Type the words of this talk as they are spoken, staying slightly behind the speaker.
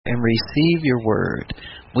and receive your word.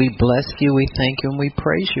 We bless you, we thank you, and we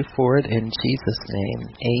praise you for it in Jesus' name.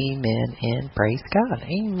 Amen and praise God.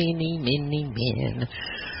 Amen, amen, amen.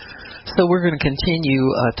 So we're going to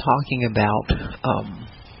continue talking about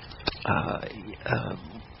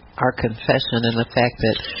our confession and the fact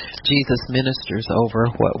that Jesus ministers over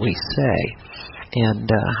what we say, and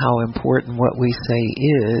how important what we say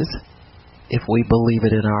is if we believe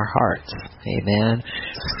it in our hearts. Amen.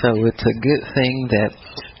 So it's a good thing that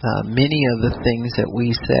many of the things that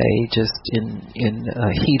we say just in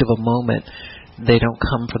a heat of a moment, they don't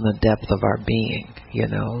come from the depth of our being.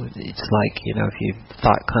 It's like, if your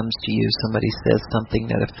thought comes to you, somebody says something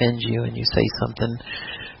that offends you and you say something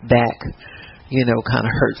back, kind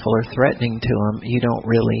of hurtful or threatening to them, you don't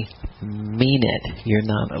really mean it. You're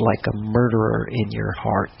not like a murderer in your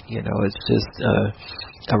heart. It's just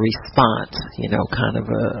a response, kind of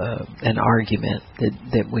an argument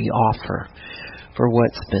that we offer for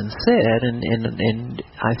what's been said. And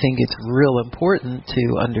I think it's real important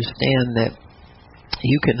to understand that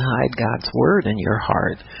you can hide God's word in your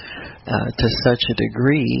heart to such a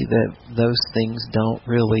degree that those things don't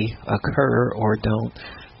really occur or don't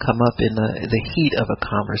come up in the heat of a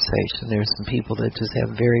conversation. There's some people that just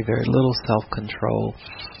have very, very little self-control.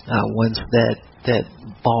 Once that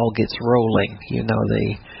ball gets rolling,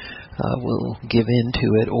 they will give in to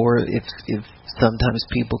it. Or if sometimes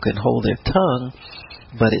people can hold their tongue,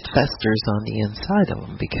 but it festers on the inside of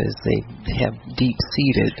them because they have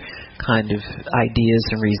deep-seated kind of ideas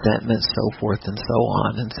and resentments, so forth and so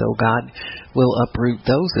on. And so God will uproot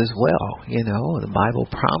those as well. The Bible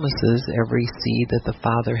promises every seed that the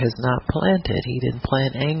Father has not planted. He didn't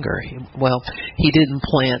plant anger. He didn't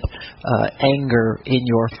plant anger in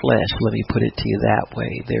your flesh. Let me put it to you that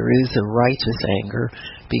way. There is a righteous anger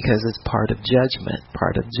because it's part of judgment,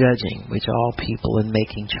 part of judging, which all people in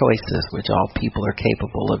making choices, which all people are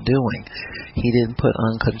capable of doing. He didn't put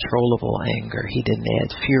uncontrollable anger. He didn't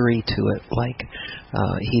add fury to it, like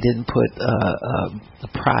he didn't put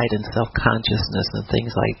pride and self-consciousness and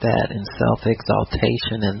things like that, and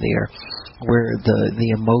self-exaltation in there, where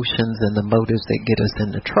the emotions and the motives that get us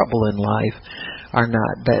into trouble in life are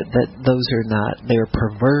not, those are not, they're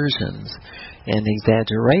perversions and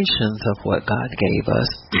exaggerations of what God gave us,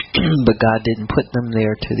 but God didn't put them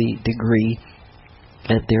there to the degree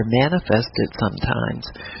that they're manifested sometimes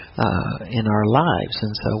in our lives.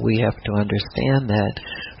 And so we have to understand that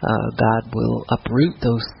God will uproot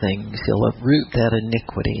those things. He'll uproot that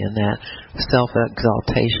iniquity and that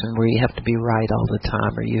self-exaltation where you have to be right all the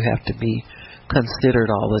time, or you have to be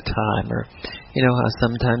considered all the time, or how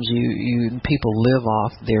sometimes people live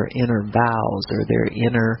off their inner vows or their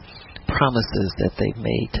inner promises that they've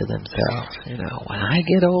made to themselves. When I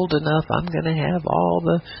get old enough, I'm going to have all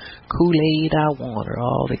the Kool-Aid I want, or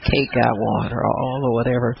all the cake I want, or all the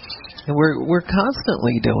whatever. And we're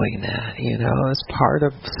constantly doing that. It's part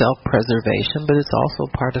of self-preservation, but it's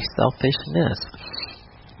also part of selfishness.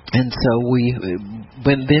 And so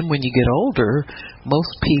when you get older,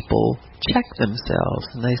 most people check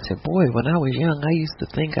themselves and they say, boy, when I was young, I used to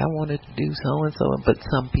think I wanted to do so and so, but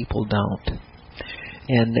some people don't.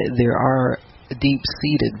 And there are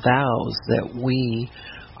deep-seated vows that we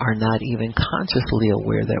are not even consciously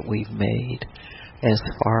aware that we've made, as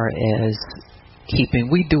far as keeping.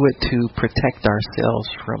 We do it to protect ourselves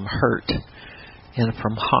from hurt and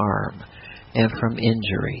from harm and from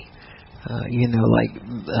injury. Like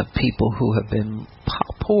people who have been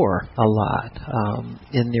poor a lot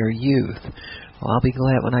in their youth. Well, I'll be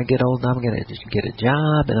glad when I get old, I'm going to get a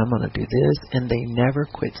job and I'm going to do this. And they never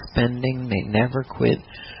quit spending. They never quit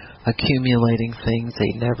accumulating things.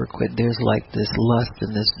 They never quit. There's like this lust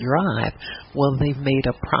and this drive. Well, they've made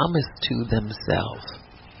a promise to themselves.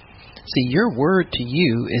 See, your word to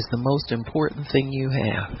you is the most important thing you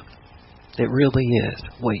have. It really is.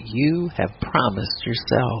 What you have promised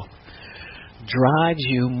yourself drives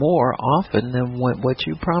you more often than what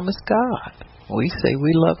you promised God. We say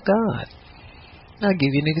we love God. I'll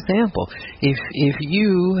give you an example. If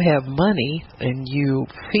you have money and you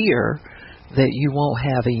fear that you won't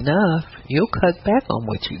have enough, you'll cut back on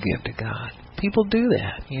what you give to God. People do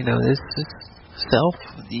that. This is self,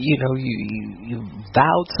 you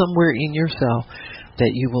vowed somewhere in yourself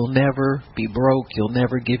that you will never be broke, you'll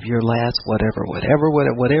never give your last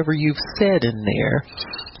whatever you've said in there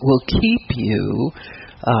will keep you.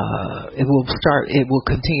 It will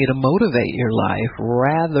continue to motivate your life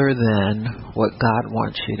rather than what God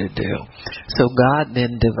wants you to do. So God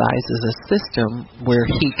then devises a system where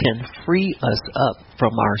He can free us up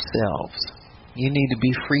from ourselves. You need to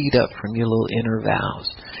be freed up from your little inner vows.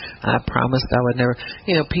 I promised I would never,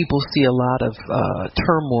 people see a lot of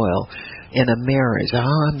turmoil in a marriage.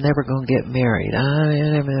 Oh, I'm never going to get married.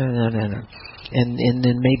 And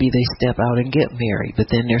then maybe they step out and get married, but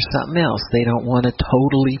then there's something else. They don't want to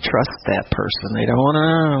totally trust that person. They don't want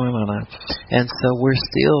to. And so we're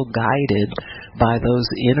still guided by those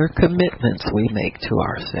inner commitments we make to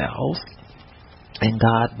ourselves. And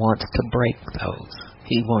God wants to break those.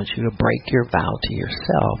 He wants you to break your vow to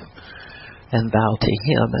yourself and vow to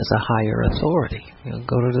Him as a higher authority. You know,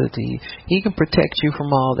 go to He can protect you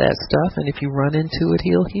from all that stuff, and if you run into it,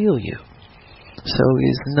 He'll heal you. So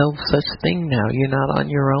there's no such thing now. You're not on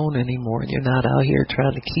your own anymore. You're not out here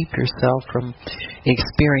trying to keep yourself from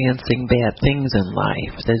experiencing bad things in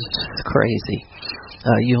life. That's just crazy.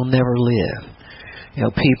 You'll never live. You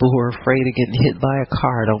know, people who are afraid of getting hit by a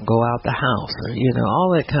car don't go out the house, or, you know,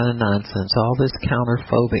 all that kind of nonsense, all this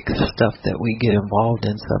counterphobic stuff that we get involved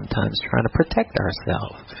in sometimes trying to protect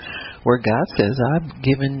ourselves. Where God says, I've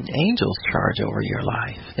given angels charge over your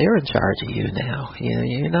life. They're in charge of you now. You know,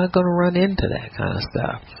 you're not going to run into that kind of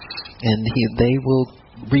stuff. And they will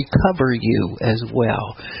recover you as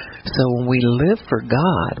well. So when we live for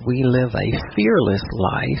God, we live a fearless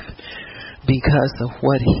life because of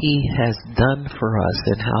what He has done for us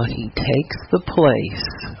and how He takes the place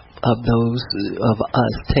of those of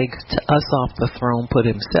us, takes us off the throne, put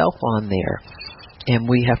Himself on there. And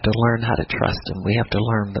we have to learn how to trust Him. We have to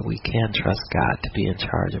learn that we can trust God to be in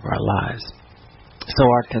charge of our lives. So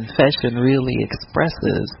our confession really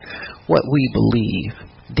expresses what we believe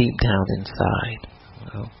deep down inside.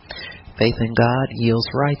 Well, faith in God yields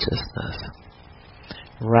righteousness.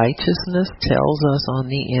 Righteousness tells us on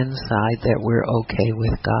the inside that we're okay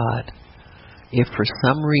with God. If for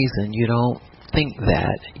some reason you don't think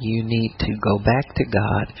that, you need to go back to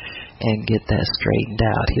God and get that straightened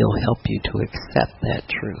out. He'll help you to accept that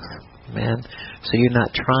truth. Amen. So you're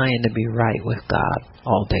not trying to be right with God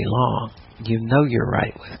all day long. You know you're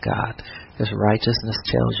right with God because righteousness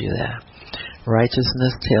tells you that.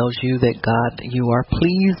 Righteousness tells you that God, you are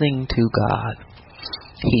pleasing to God.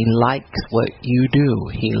 He likes what you do.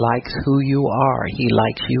 He likes who you are. He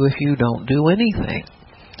likes you if you don't do anything.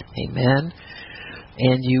 Amen.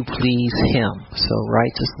 And you please Him. So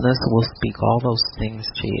righteousness will speak all those things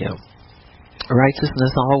to you.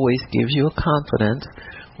 Righteousness always gives you a confidence,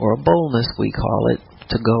 or a boldness we call it,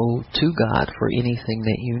 to go to God for anything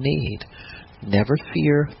that you need. Never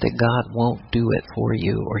fear that God won't do it for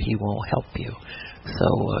you or He won't help you. So,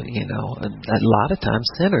 a lot of times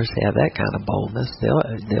sinners have that kind of boldness.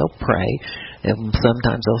 They'll pray, and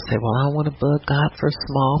sometimes they'll say, well, I want to bug God for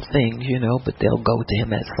small things, but they'll go to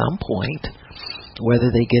Him at some point.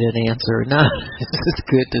 Whether they get an answer or not, it's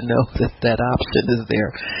good to know that option is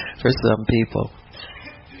there for some people.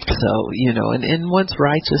 So, and once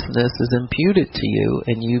righteousness is imputed to you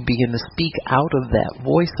and you begin to speak out of that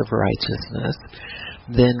voice of righteousness,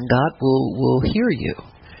 then God will hear you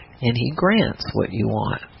and He grants what you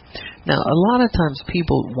want. Now, a lot of times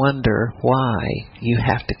people wonder why you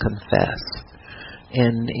have to confess.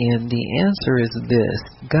 And the answer is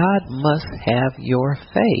this: God must have your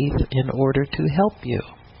faith in order to help you.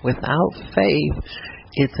 Without faith,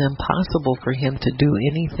 it's impossible for Him to do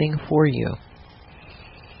anything for you.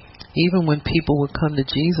 Even when people would come to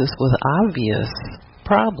Jesus with obvious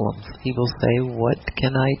problems, He will say, what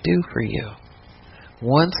can I do for you?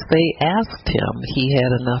 Once they asked Him, He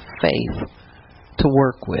had enough faith to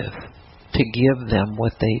work with, to give them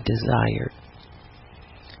what they desired.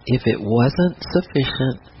 If it wasn't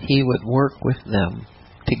sufficient, He would work with them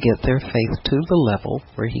to get their faith to the level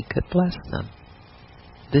where He could bless them.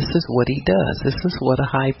 This is what He does. This is what a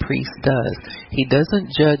high priest does. He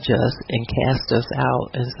doesn't judge us and cast us out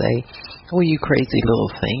and say, oh, you crazy little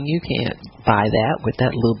thing, you can't buy that with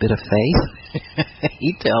that little bit of faith.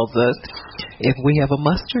 He tells us if we have a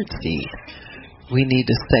mustard seed, we need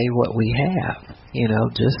to say what we have.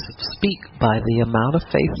 Just speak by the amount of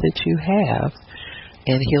faith that you have,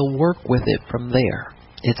 and He'll work with it from there.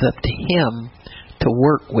 It's up to Him to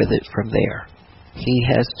work with it from there. He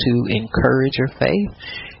has to encourage your faith.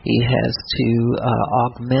 He has to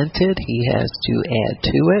augment it. He has to add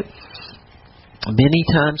to it. Many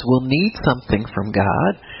times we'll need something from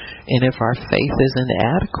God, and if our faith isn't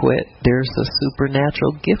adequate, there's a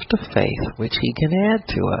supernatural gift of faith which He can add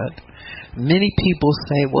to it. Many people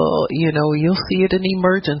say, well, you'll see it in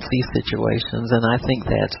emergency situations, and I think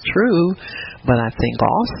that's true, but I think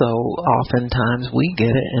also oftentimes we get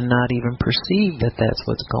it and not even perceive that that's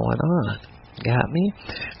what's going on. Got me?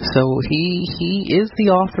 So he is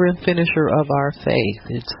the author and finisher of our faith.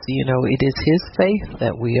 It's, it is His faith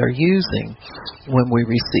that we are using when we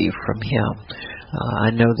receive from Him.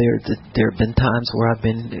 I know there have been times where I've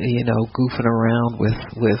been, goofing around with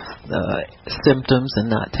symptoms and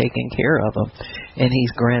not taking care of them, and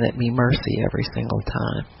He's granted me mercy every single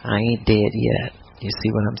time. I ain't dead yet. You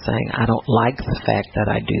see what I'm saying? I don't like the fact that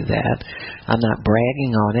I do that. I'm not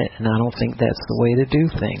bragging on it, and I don't think that's the way to do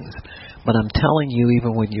things. But I'm telling you,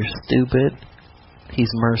 even when you're stupid,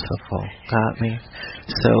 He's merciful. Got me?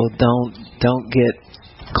 So don't get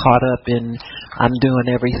caught up in I'm doing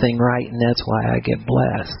everything right and that's why I get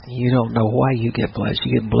blessed. You don't know why you get blessed.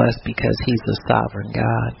 You get blessed because He's the sovereign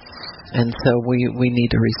God. And so we need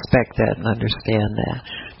to respect that and understand that.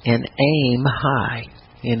 And aim high.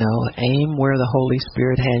 Aim where the Holy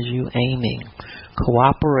Spirit has you aiming.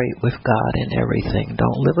 Cooperate with God in everything.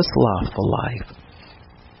 Don't live a slothful life.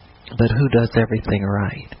 But who does everything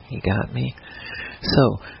right? You got me?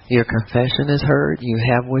 So, your confession is heard. You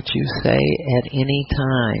have what you say at any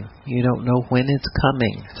time. You don't know when it's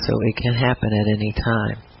coming, so it can happen at any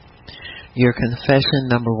time. Your confession,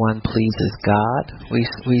 number one, pleases God. We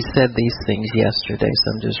said these things yesterday,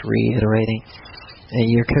 so I'm just reiterating.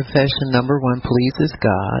 And your confession, number one, pleases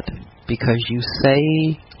God because you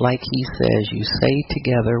say, like He says, you say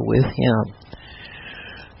together with Him.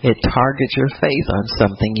 It targets your faith on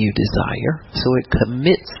something you desire, so it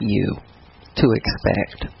commits you to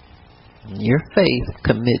expect. Your faith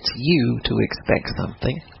commits you to expect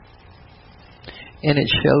something, and it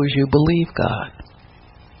shows you believe God,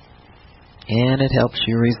 and it helps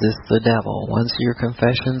you resist the devil. Once your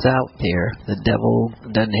confession's out there, the devil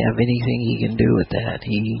doesn't have anything he can do with that.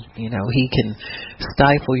 He can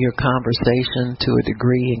stifle your conversation to a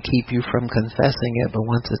degree and keep you from confessing it, but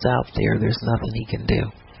once it's out there, there's nothing he can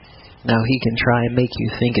do. Now, he can try and make you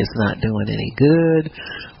think it's not doing any good,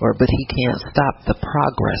 but he can't stop the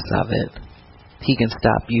progress of it. He can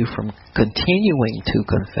stop you from continuing to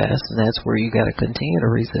confess, and that's where you got to continue to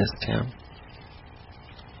resist him.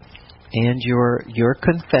 And your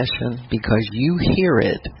confession, because you hear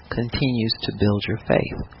it, continues to build your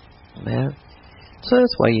faith. Amen? So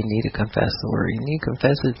that's why you need to confess the word. You need to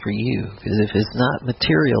confess it for you, because if it's not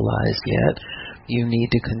materialized yet, you need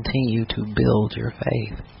to continue to build your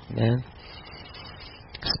faith. Amen.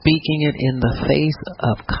 Speaking it in the face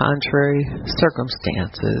of contrary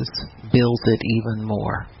circumstances builds it even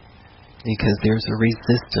more, because there's a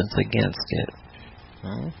resistance against it.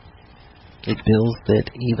 It builds it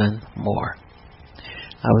even more.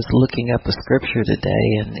 I was looking up a scripture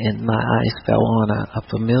today, and my eyes fell on a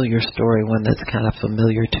familiar story, one that's kind of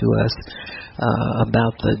familiar to us,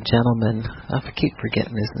 about the gentleman. I keep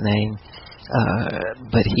forgetting his name.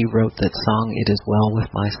 But he wrote that song, It Is Well With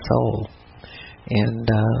My Soul. And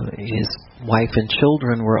his wife and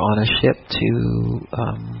children were on a ship to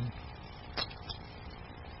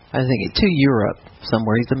Europe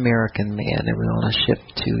somewhere. He's an American man. They were on a ship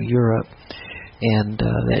to Europe, and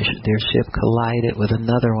their ship collided with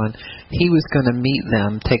another one. He was going to meet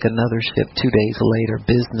them, take another ship 2 days later.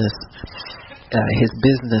 His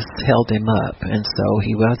business held him up, and so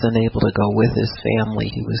he wasn't able to go with his family.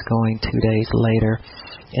 He was going 2 days later,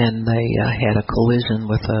 and they had a collision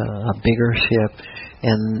with a bigger ship,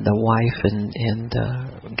 and the wife and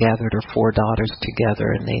gathered her 4 daughters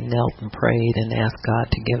together, and they knelt and prayed and asked God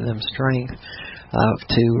to give them strength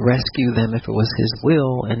to rescue them if it was His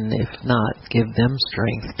will, and if not, give them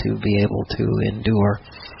strength to be able to endure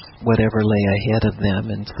whatever lay ahead of them.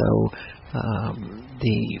 And so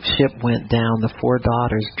the ship went down, the 4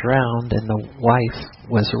 daughters drowned, and the wife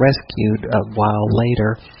was rescued a while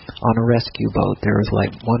later on a rescue boat. There was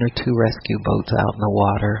like 1 or 2 rescue boats out in the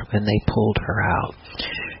water, and they pulled her out.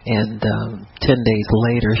 And 10 days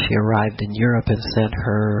later, she arrived in Europe and sent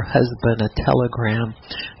her husband a telegram.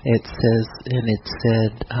 It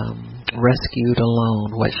said, rescued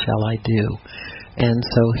alone, what shall I do? And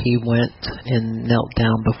so he went and knelt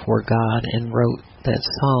down before God and wrote that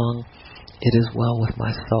song, It Is Well With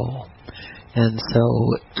My Soul. And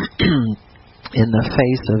so in the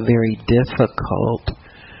face of very difficult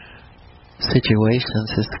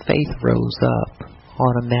situations, his faith rose up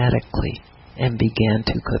automatically and began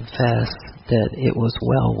to confess that it was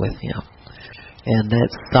well with him. And that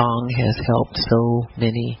song has helped so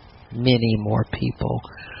many, many more people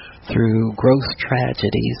through gross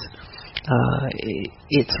tragedies.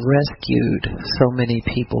 It's rescued so many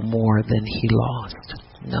people more than he lost.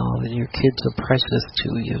 No, your kids are precious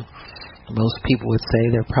to you. Most people would say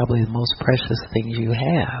they're probably the most precious things you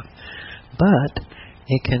have. But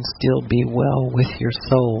it can still be well with your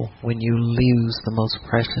soul when you lose the most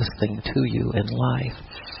precious thing to you in life.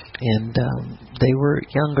 And they were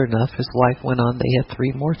younger enough. His wife went on. They had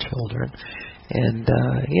 3 more children. And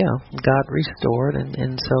God restored,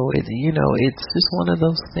 and so it's just one of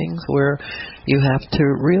those things where you have to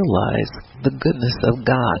realize the goodness of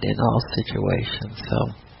God in all situations.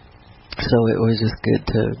 So it was just good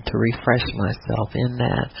to refresh myself in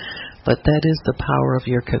that. But that is the power of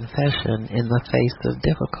your confession in the face of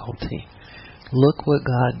difficulty. Look what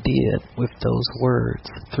God did with those words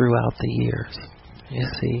throughout the years. You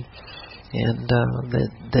see, and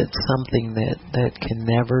that's something that can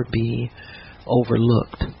never be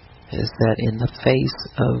overlooked, is that in the face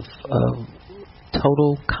of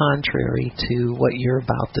total contrary to what you're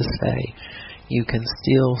about to say, you can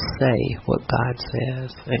still say what God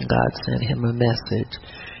says. And God sent him a message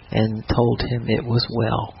and told him it was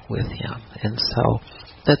well with him. And so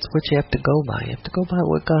that's what you have to go by. You have to go by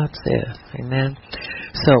what God says. Amen.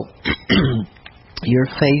 So your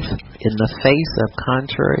faith in the face of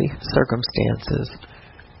contrary circumstances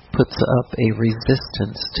puts up a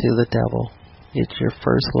resistance to the devil. It's your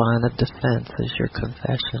first line of defense, is your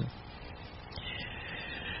confession.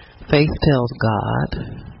 Faith tells God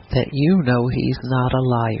that you know he's not a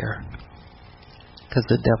liar, because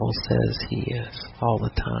the devil says he is all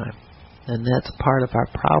the time. And that's part of our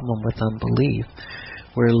problem with unbelief.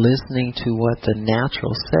 We're listening to what the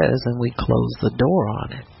natural says and we close the door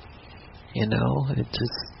on it.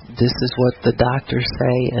 This is what the doctors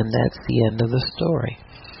say, and that's the end of the story.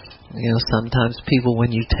 Sometimes people,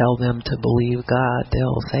 when you tell them to believe God,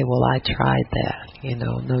 they'll say, well, I tried that.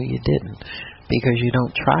 No, you didn't. Because you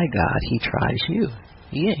don't try God, he tries you.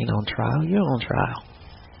 He ain't on trial, you're on trial.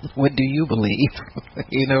 What do you believe?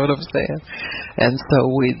 You know what I'm saying? And so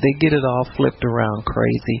they get it all flipped around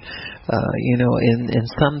crazy. And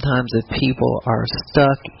sometimes if people are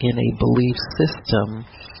stuck in a belief system,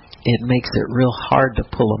 it makes it real hard to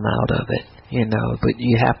pull them out of it. But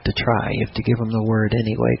you have to try. You have to give them the word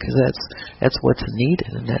anyway, because that's what's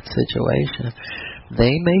needed in that situation.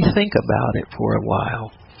 They may think about it for a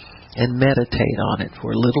while and meditate on it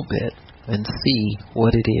for a little bit and see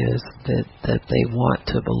what it is that they want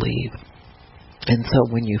to believe. And so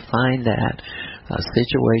when you find that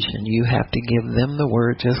situation, you have to give them the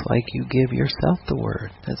word just like you give yourself the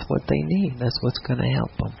word. That's what they need. That's what's going to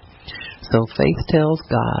help them. So faith tells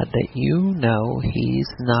God that you know he's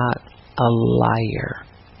not a liar,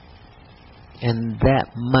 and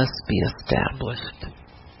that must be established.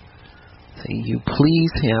 See, you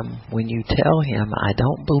please him when you tell him, I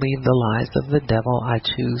don't believe the lies of the devil, I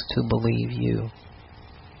choose to believe you.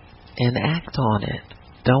 And act on it.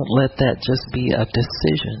 Don't let that just be a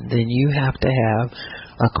decision. Then you have to have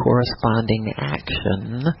a corresponding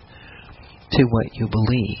action to what you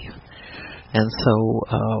believe. And so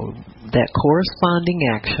that corresponding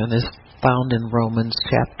action is found in Romans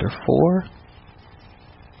chapter 4.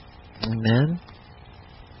 Amen.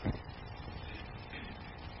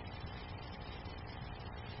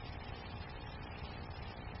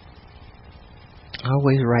 I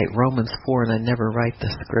always write Romans 4 and I never write the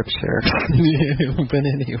scripture. But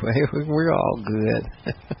anyway, we're all good.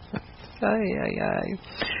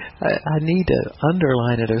 I need to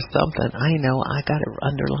underline it or something. I know I got it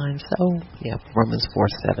underlined. So, Romans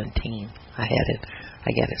 4:17. I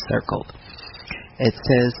got it circled. It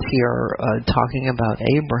says here, talking about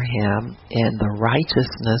Abraham and the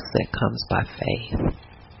righteousness that comes by faith.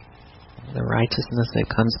 The righteousness that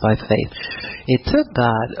comes by faith. It took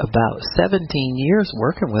God about 17 years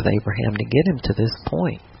working with Abraham to get him to this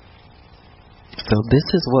point. So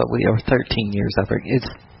this is what we are, 13 years. It's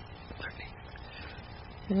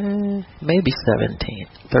maybe 17,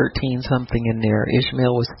 13 something in there.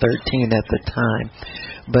 Ishmael was 13 at the time.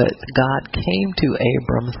 But God came to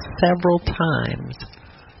Abram several times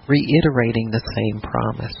reiterating the same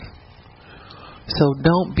promise. So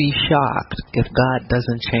don't be shocked if God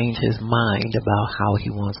doesn't change his mind about how he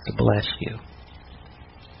wants to bless you.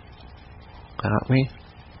 Got me?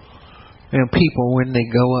 People, when they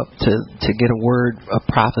go up to get a word, a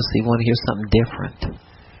prophecy, want to hear something different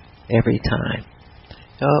every time.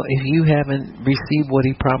 If you haven't received what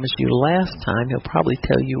he promised you last time, he'll probably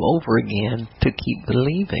tell you over again to keep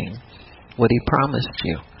believing what he promised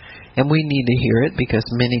you. And we need to hear it, because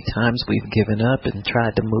many times we've given up and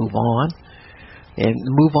tried to move on. And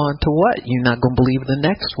move on to what? You're not going to believe the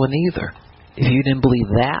next one either. If you didn't believe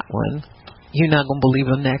that one, you're not going to believe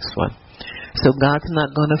the next one. So God's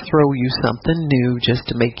not going to throw you something new just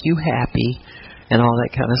to make you happy and all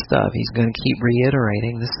that kind of stuff. He's going to keep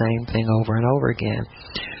reiterating the same thing over and over again.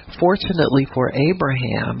 Fortunately for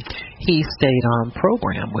Abraham, he stayed on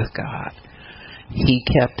program with God. He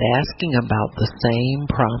kept asking about the same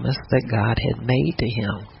promise that God had made to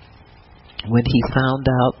him. When he found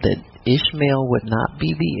out that Ishmael would not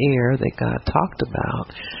be the heir that God talked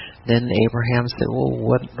about, Then Abraham said, well,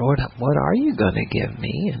 what are you going to give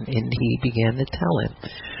me? And he began to tell him.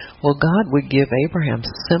 Well, God would give Abraham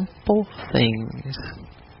simple things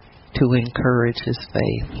to encourage his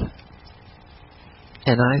faith.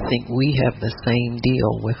 And I think we have the same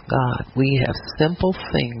deal with God. We have simple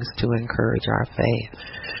things to encourage our faith.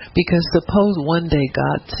 Because suppose one day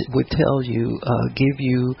God would tell you, give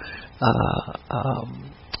you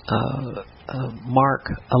Mark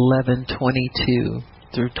 11:22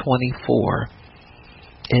 through 24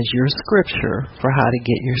 as your scripture for how to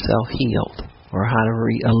get yourself healed, or how to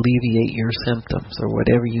alleviate your symptoms, or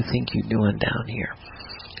whatever you think you're doing down here.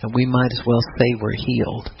 And we might as well say we're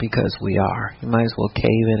healed, because we are. You might as well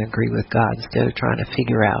cave in and agree with God instead of trying to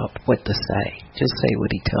figure out what to say. Just say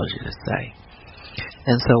what he tells you to say.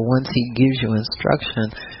 And so once he gives you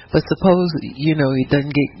instruction, but suppose, he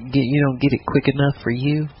doesn't you don't get it quick enough for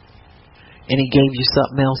you, and he gave you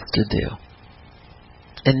something else to do.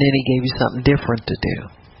 And then he gave you something different to do.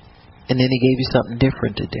 And then he gave you something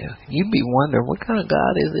different to do. You'd be wondering, what kind of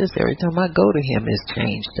God is this? Every time I go to him, it's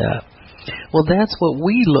changed up. Well, that's what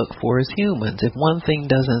we look for as humans. If one thing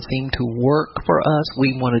doesn't seem to work for us,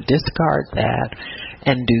 we want to discard that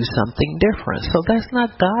and do something different. So that's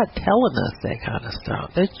not God telling us that kind of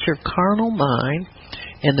stuff. That's your carnal mind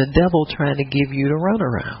and the devil trying to give you the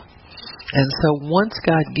runaround. And so once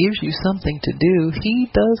God gives you something to do, he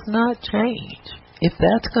does not change. If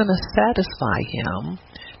that's going to satisfy him,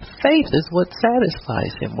 faith is what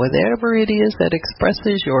satisfies him. Whatever it is that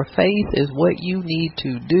expresses your faith is what you need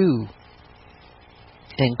to do.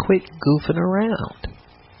 And quit goofing around.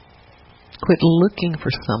 Quit looking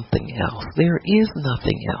for something else. There is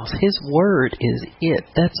nothing else. His word is it.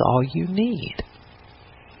 That's all you need.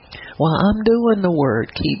 Well, I'm doing the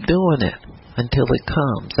word. Keep doing it until it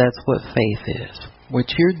comes. That's what faith is.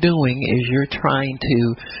 What you're doing is you're trying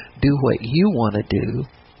to do what you want to do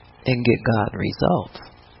and get God results.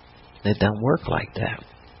 It doesn't work like that.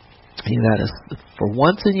 You got to, for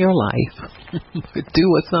once in your life, do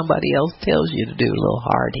what somebody else tells you to do, a little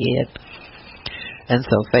hard head. And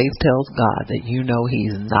so faith tells God that you know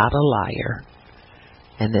he's not a liar,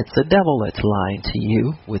 and it's the devil that's lying to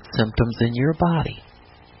you with symptoms in your body.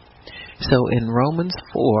 So in Romans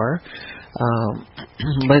 4,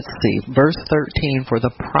 let's see, verse 13, for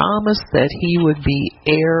the promise that he would be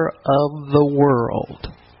heir of the world.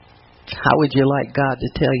 How would you like God to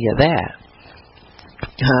tell you that?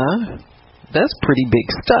 Huh? That's pretty big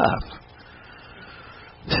stuff.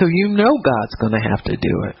 So you know God's going to have to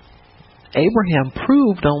do it. Abraham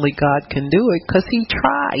proved only God can do it because he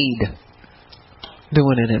tried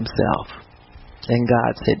doing it himself. And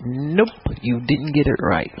God said, nope, you didn't get it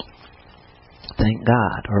right. Thank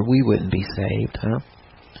God, or we wouldn't be saved, huh?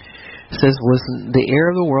 It says, was the heir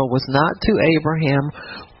of the world was not to Abraham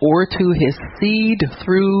or to his seed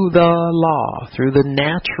through the law, through the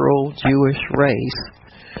natural Jewish race,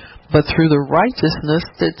 but through the righteousness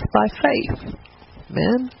that's by faith.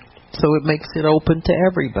 Amen? So it makes it open to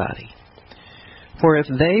everybody. For if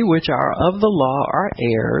they which are of the law are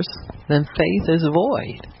heirs, then faith is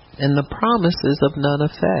void, and the promise is of none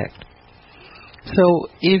effect. So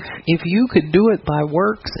if you could do it by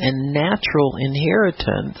works and natural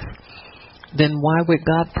inheritance, then why would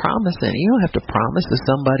God promise it? You don't have to promise if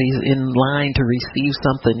somebody's in line to receive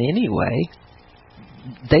something anyway.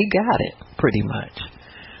 They got it, pretty much.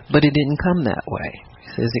 But it didn't come that way. He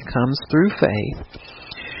says it comes through faith.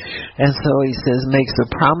 And so he says, makes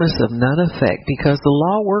a promise of none effect, because the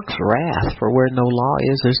law works wrath, for where no law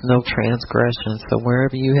is, there's no transgression. So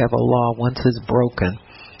wherever you have a law, once it's broken,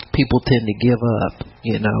 people tend to give up,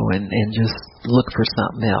 and just look for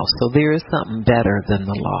something else. So there is something better than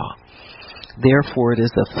the law. Therefore, it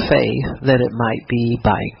is of faith that it might be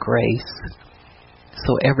by grace,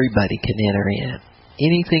 so everybody can enter in.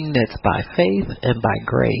 Anything that's by faith and by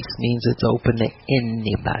grace means it's open to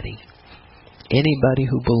anybody. Anybody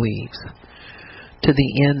who believes, to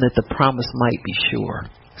the end that the promise might be sure.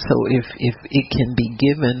 So if it can be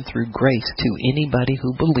given through grace to anybody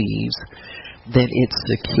who believes, then it's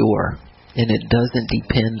secure, and it doesn't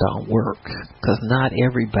depend on works, because not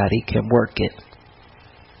everybody can work it.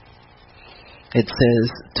 It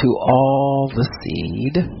says, to all the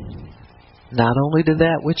seed, not only to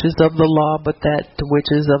that which is of the law, but that which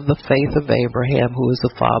is of the faith of Abraham, who is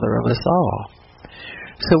the father of us all.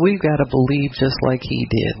 So we've got to believe just like he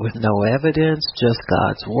did, with no evidence, just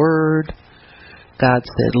God's word. God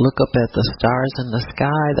said, look up at the stars in the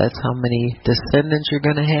sky. That's how many descendants you're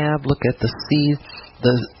going to have. Look at the sea,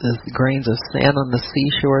 the grains of sand on the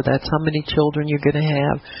seashore. That's how many children you're going to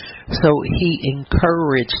have. So he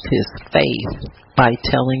encouraged his faith by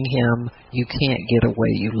telling him, you can't get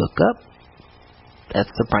away. You look up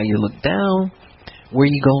That's the part you look down. Where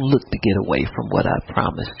you going to look to get away from what I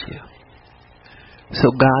promised you?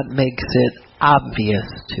 So God makes it obvious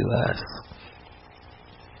to us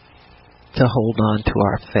to hold on to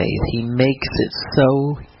our faith. He makes it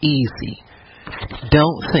so easy.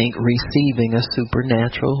 Don't think receiving a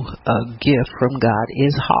supernatural gift from God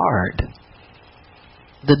is hard.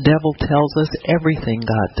 The devil tells us everything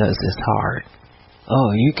God does is hard.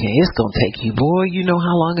 Oh, you can't. It's going to take you, boy. You know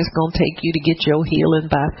how long it's going to take you to get your healing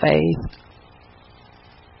by faith?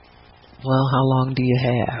 Well, how long do you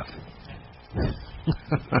have?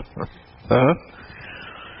 Huh?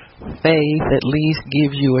 Faith at least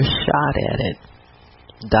gives you a shot at it.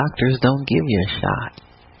 Doctors don't give you a shot.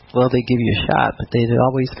 Well, they give you a shot, but they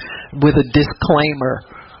always with a disclaimer.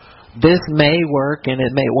 This may work and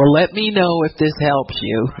it may. Well, let me know if this helps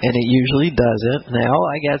you. And it usually doesn't. Now,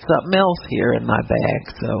 I got something else here in my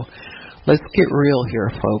bag. So let's get real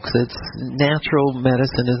here, folks. Natural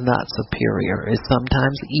medicine is not superior. It's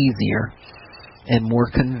sometimes easier and more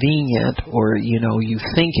convenient, or, you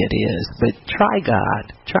think it is. But try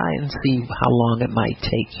God. Try and see how long it might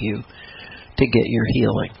take you to get your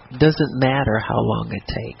healing. It doesn't matter how long it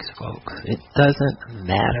takes, folks. It doesn't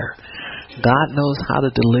matter. God knows how to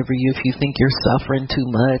deliver you if you think you're suffering too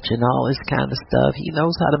much and all this kind of stuff. He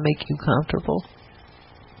knows how to make you comfortable.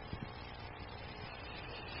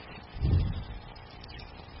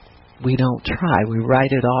 We don't try. We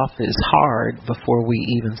write it off as hard before we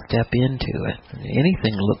even step into it.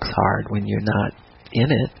 Anything looks hard when you're not in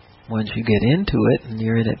it. Once you get into it and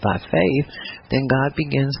you're in it by faith, then God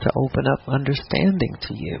begins to open up understanding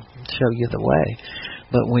to you and show you the way.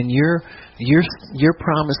 But when your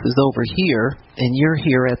promise is over here and you're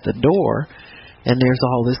here at the door, and there's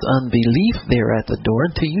all this unbelief there at the door,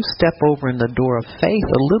 until you step over in the door of faith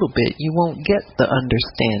a little bit, you won't get the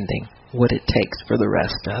understanding what it takes for the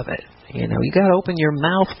rest of it. You got to open your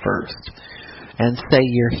mouth first and say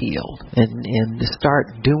you're healed, and start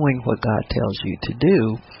doing what God tells you to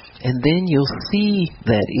do. And then you'll see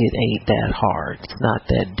that it ain't that hard. It's not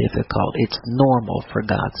that difficult. It's normal for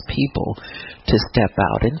God's people to step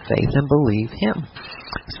out in faith and believe Him.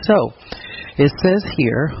 So, it says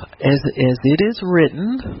here, as it is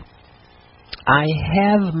written, I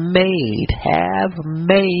have made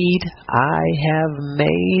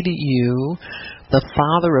you the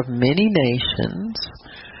father of many nations,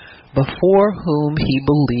 before whom he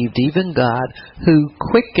believed, even God, who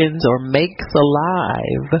quickens or makes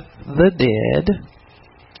alive the dead,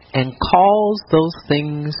 and calls those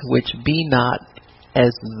things which be not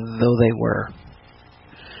as though they were.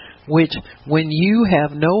 Which, when you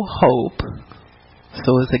have no hope,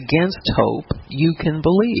 so it's against hope, you can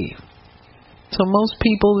believe. So most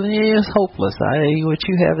people, it's hopeless. What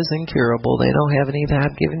you have is incurable. They don't have any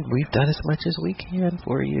time given. We've done as much as we can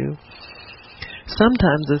for you.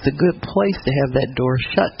 Sometimes it's a good place to have that door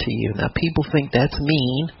shut to you. Now, people think that's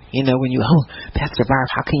mean. When Pastor Barb,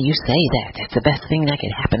 how can you say that? That's the best thing that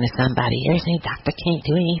could happen to somebody. There's no doctor can't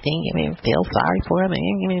do anything. Feel sorry for them.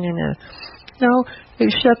 No, you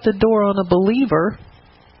shut the door on a believer.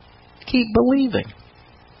 Keep believing.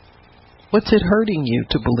 What's it hurting you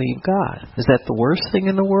to believe God? Is that the worst thing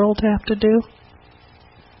in the world to have to do?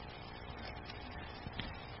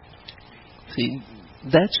 See,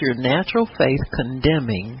 that's your natural faith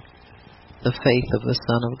condemning the faith of the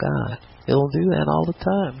Son of God. It'll do that all the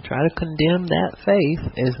time. Try to condemn that faith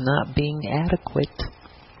as not being adequate.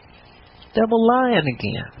 Devil lying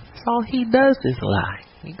again. That's all he does is lie.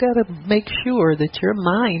 You got to make sure that your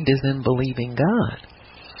mind is in believing God.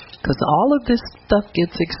 Because all of this stuff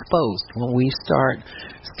gets exposed when we start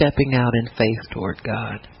stepping out in faith toward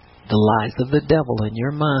God. The lies of the devil in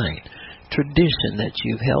your mind, tradition that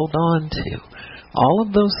you've held on to, all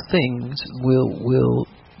of those things will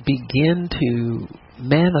begin to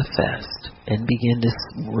manifest and begin to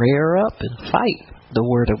rear up and fight the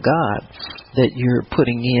Word of God that you're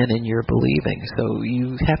putting in and you're believing. So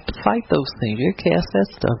you have to fight those things. You cast that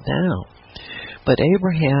stuff down. But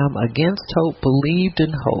Abraham, against hope, believed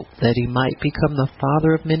in hope that he might become the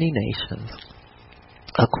father of many nations.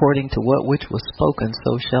 According to what which was spoken,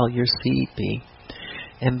 so shall your seed be.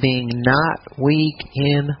 And being not weak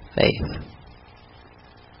in faith,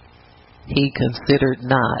 he considered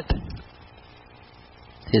not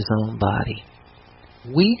his own body.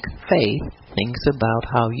 Weak faith thinks about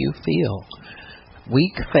how you feel.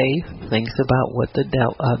 Weak faith thinks about what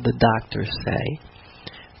the doctors say.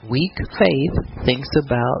 Weak faith thinks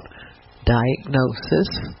about diagnosis.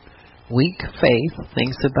 Weak faith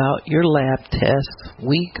thinks about your lab tests.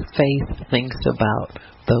 Weak faith thinks about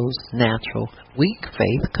those natural. Weak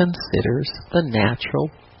faith considers the natural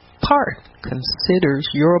part, considers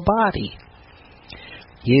your body.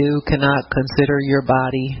 You cannot consider your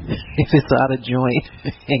body if it's out of joint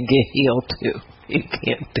and get healed too. You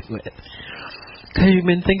can't do it. Because you've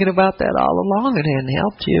been thinking about that all along. It hasn't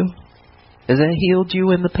helped you. Has that healed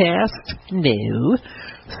you in the past? No.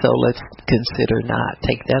 So let's consider not.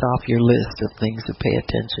 Take that off your list of things to pay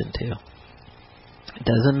attention to. It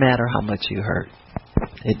doesn't matter how much you hurt.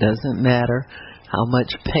 It doesn't matter how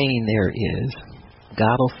much pain there is.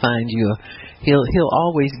 God will find you. He'll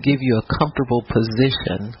always give you a comfortable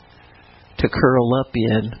position to curl up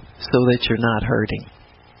in so that you're not hurting.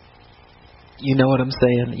 You know what I'm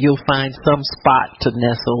saying? You'll find some spot to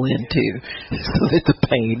nestle into so that the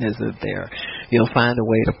pain isn't there. You'll find a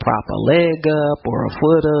way to prop a leg up or a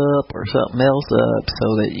foot up or something else up so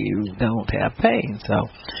that you don't have pain. So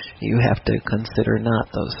you have to consider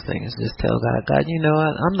not those things. Just tell God, God, you know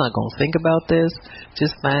what? I'm not going to think about this.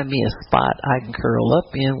 Just find me a spot I can curl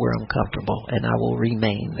up in where I'm comfortable, and I will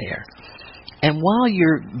remain there. And while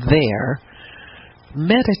you're there,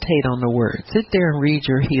 meditate on the Word. Sit there and read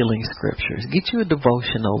your healing scriptures. Get you a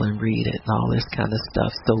devotional and read it and all this kind of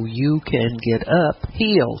stuff so you can get up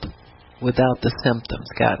healed without the symptoms.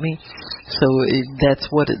 Got me? So that's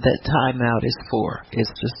what that time out is for. It's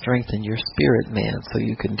to strengthen your spirit, man, so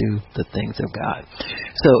you can do the things of God.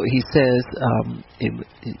 So he says,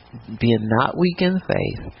 being not weak in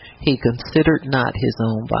faith, he considered not his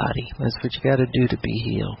own body. That's what you got to do to be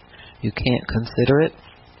healed. You can't consider it.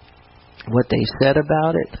 What they said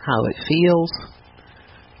about it, how it feels,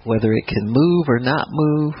 whether it can move or not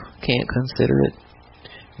move, can't consider it.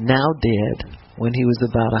 Now dead, when he was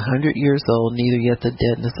about 100 years old, neither yet the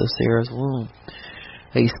deadness of Sarah's womb.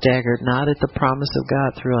 He staggered not at the promise of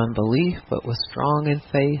God through unbelief, but was strong in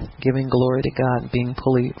faith, giving glory to God, and being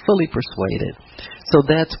fully persuaded. So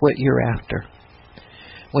that's what you're after.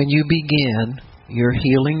 When you begin your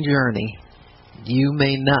healing journey, you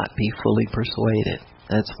may not be fully persuaded.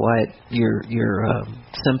 That's why your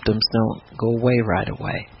symptoms don't go away right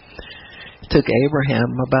away. It took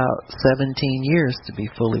Abraham about 17 years to be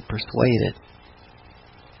fully persuaded.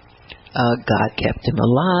 God kept him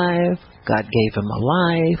alive. God gave him a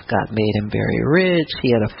life. God made him very rich.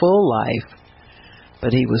 He had a full life.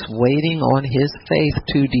 But he was waiting on his faith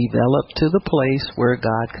to develop to the place where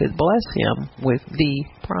God could bless him with the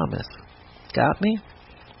promise. Got me?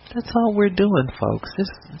 That's all we're doing, folks.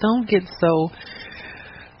 Just don't get so...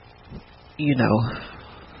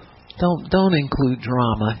 don't include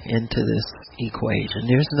drama into this equation.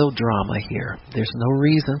 There's no drama here. There's no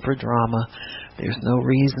reason for drama. There's no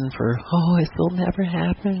reason for, it'll never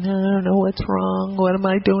happen. I don't know what's wrong. What am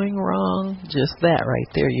I doing wrong? Just that right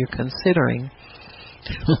there. You're considering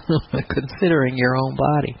your own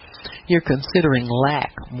body. You're considering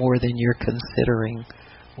lack more than you're considering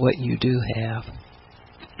what you do have.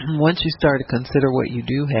 Once you start to consider what you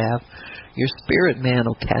do have, your spirit man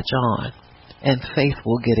will catch on. And faith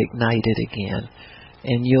will get ignited again.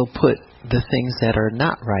 And you'll put the things that are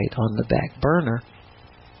not right on the back burner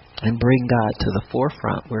and bring God to the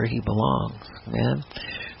forefront where he belongs. Man.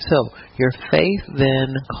 So your faith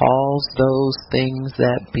then calls those things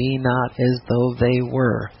that be not as though they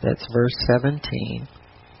were. That's verse 17.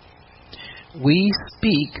 We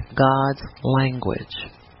speak God's language.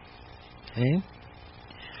 Okay?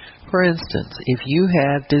 For instance, if you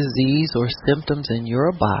have disease or symptoms in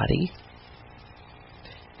your body,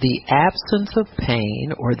 the absence of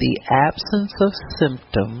pain or the absence of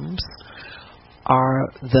symptoms are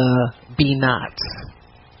the be nots.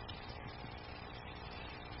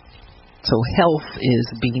 So health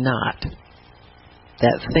is be not.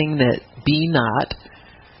 That thing that be not,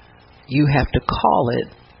 you have to call it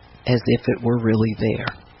as if it were really there.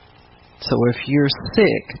 So if you're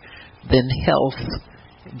sick, then health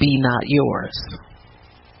be not yours.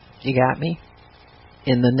 You got me?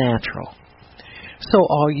 In the natural. So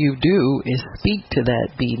all you do is speak to that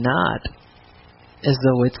be not as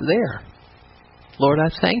though it's there. Lord, I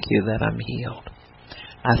thank you that I'm healed.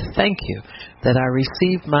 I thank you that I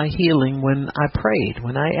received my healing when I prayed,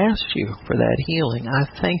 when I asked you for that healing. I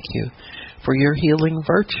thank you for your healing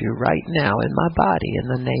virtue right now in my body in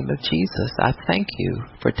the name of Jesus. I thank you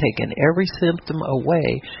for taking every symptom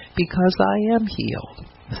away because I am healed.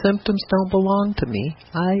 Symptoms don't belong to me.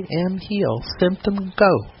 I am healed. Symptom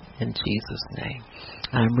go in Jesus' name.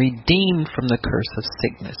 I'm redeemed from the curse of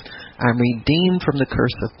sickness. I'm redeemed from the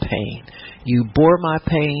curse of pain. You bore my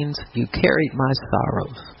pains. You carried my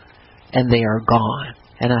sorrows. And they are gone.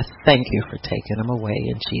 And I thank you for taking them away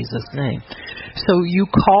in Jesus' name. So you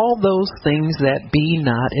call those things that be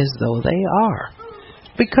not as though they are.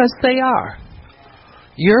 Because they are.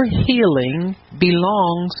 Your healing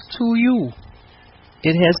belongs to you.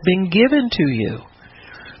 It has been given to you.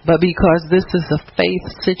 But because this is a faith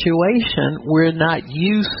situation, we're not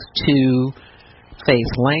used to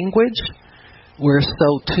faith language. We're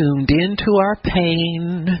so tuned into our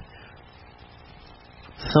pain.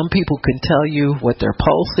 Some people can tell you what their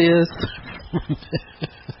pulse is.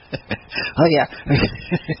 Oh, yeah.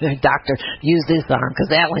 Doctor, use this arm because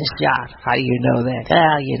that one's shot. How do you know that?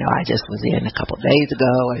 I just was in a couple of days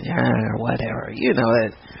ago or whatever.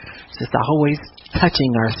 It's just always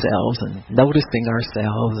touching ourselves and noticing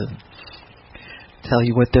ourselves and tell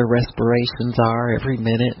you what their respirations are every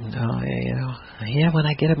minute. And, when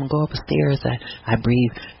I get up and go upstairs, I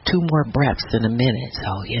breathe 2 more breaths in a minute.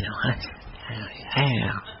 So,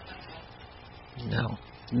 no,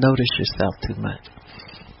 notice yourself too much.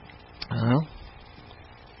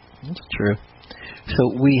 It's true.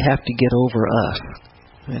 So we have to get over us,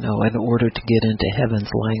 in order to get into heaven's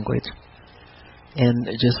language. And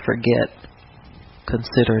just forget,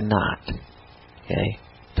 consider not. Okay?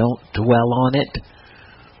 Don't dwell on it.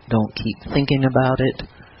 Don't keep thinking about it.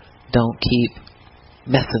 Don't keep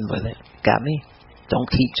messing with it. Got me? Don't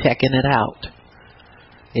keep checking it out.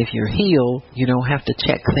 If you're healed, you don't have to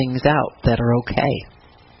check things out that are okay.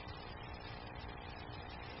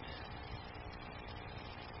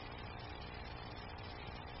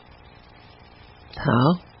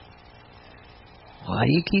 Why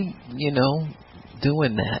do you keep,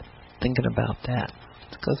 doing that, thinking about that?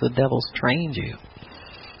 It's because the devil's trained you.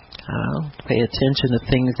 Pay attention to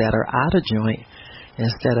things that are out of joint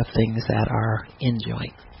instead of things that are in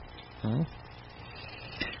joint.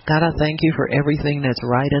 God, I thank you for everything that's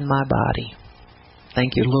right in my body.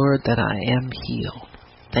 Thank you, Lord, that I am healed.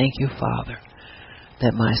 Thank you, Father,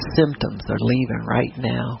 that my symptoms are leaving right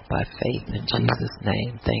now by faith in Jesus'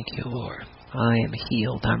 name. Thank you, Lord. I am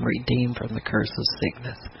healed. I'm redeemed from the curse of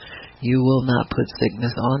sickness. You will not put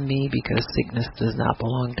sickness on me because sickness does not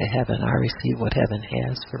belong to heaven. I receive what heaven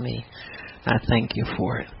has for me. I thank you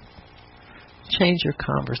for it. Change your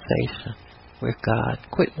conversation with God.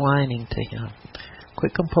 Quit whining to Him.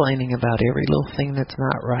 Quit complaining about every little thing that's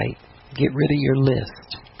not right. Get rid of your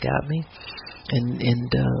list. Got me? And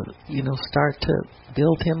start to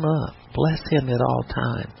build Him up. Bless Him at all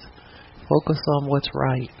times. Focus on what's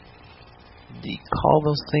right. Call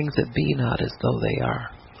those things that be not as though they are.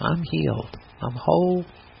 I'm healed. I'm whole.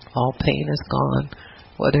 All pain is gone.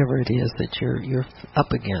 Whatever it is that you're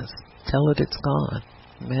up against, tell it it's gone.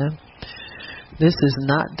 Amen. This is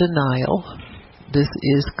not denial. This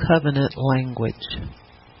is covenant language.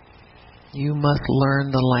 You must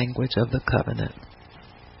learn the language of the covenant.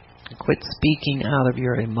 Quit speaking out of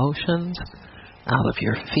your emotions, out of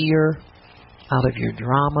your fear, out of your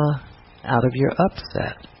drama, out of your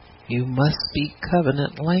upset. You must speak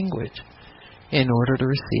covenant language in order to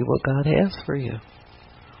receive what God has for you.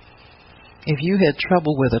 If you had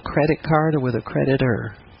trouble with a credit card or with a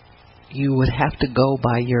creditor, you would have to go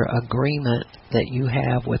by your agreement that you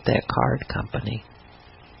have with that card company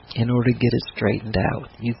in order to get it straightened out.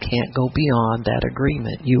 You can't go beyond that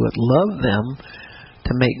agreement. You would love them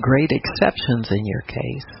to make great exceptions in your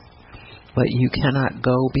case, but you cannot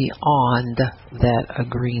go beyond that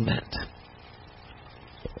agreement.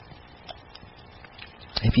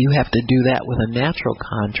 If you have to do that with a natural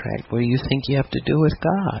contract, what do you think you have to do with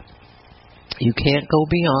God? You can't go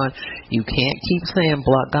beyond. You can't keep saying,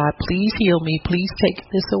 God, please heal me. Please take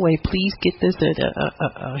this away. Please get this.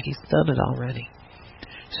 He's done it already.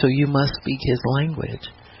 So you must speak His language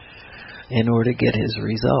in order to get His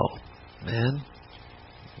result. Man.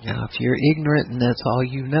 Now, if you're ignorant and that's all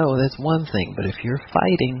you know, that's one thing. But if you're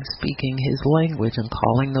fighting, speaking His language and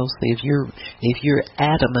calling those things, if you're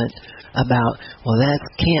adamant about, that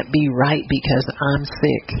can't be right because I'm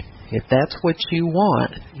sick. If that's what you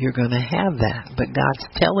want, you're going to have that. But God's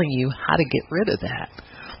telling you how to get rid of that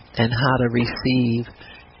and how to receive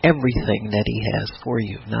everything that He has for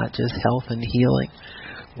you, not just health and healing,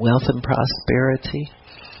 wealth and prosperity,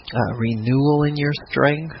 renewal in your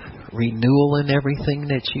strength, renewal in everything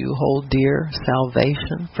that you hold dear,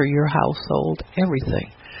 salvation for your household, everything.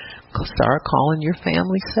 Start calling your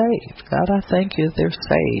family saved. God, I thank you they're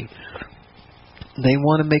saved. They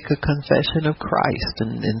want to make a confession of Christ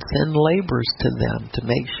and send laborers to them to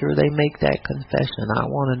make sure they make that confession. I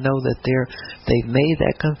want to know that they've made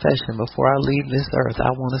that confession before I leave this earth.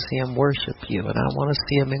 I want to see them worship you, and I want to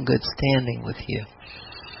see them in good standing with you.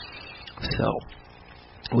 So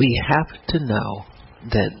we have to know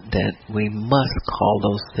that we must call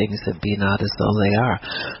those things that be not as though they are.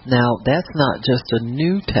 Now, that's not just a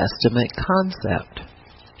New Testament concept.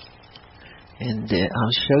 And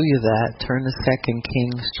I'll show you that. Turn to 2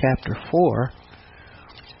 Kings chapter 4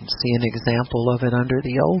 and see an example of it under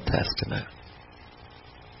the Old Testament.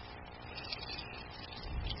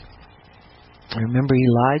 Remember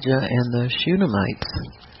Elijah and the Shunammite.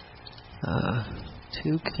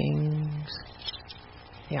 2 Kings,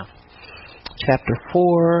 chapter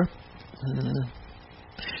 4,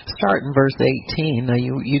 start in verse 18. Now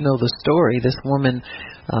you know the story. This woman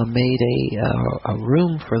made a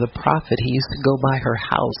room for the prophet. He used to go by her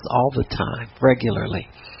house all the time, regularly.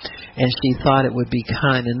 And she thought it would be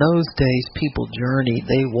kind. In those days, people journeyed.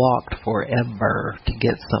 They walked forever to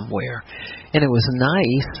get somewhere. And it was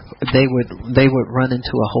nice. They would run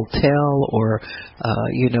into a hotel or,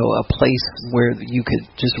 a place where you could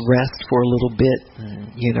just rest for a little bit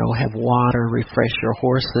and, have water, refresh your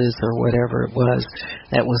horses or whatever it was.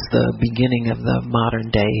 That was the beginning of the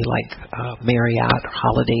modern day, like Marriott or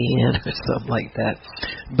Holiday Inn or something like that.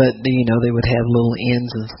 But, they would have little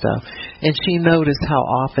inns and stuff. And she noticed how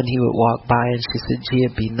often he would walk by, and she said, gee,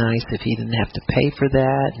 it'd be nice if he didn't have to pay for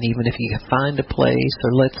that, and even if he could find a place,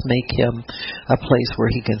 or let's make him a place where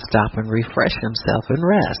he can stop and refresh himself and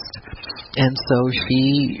rest. And so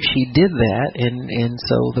she did that, and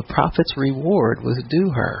so the prophet's reward was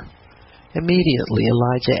due her. Immediately,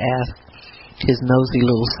 Elijah asked his nosy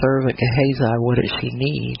little servant Gehazi, what does she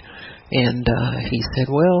need? And he said,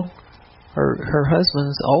 well, her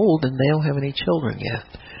husband's old, and they don't have any children yet.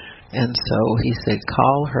 And so he said,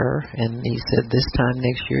 call her. And he said, this time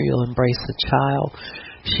next year you'll embrace a child.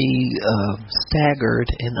 She staggered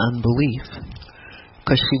in unbelief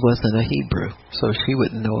because she wasn't a Hebrew. So she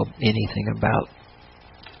wouldn't know anything about,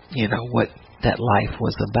 what that life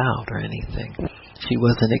was about or anything. She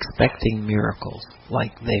wasn't expecting miracles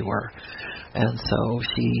like they were. And so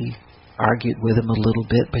she argued with him a little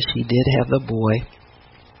bit, but she did have the boy.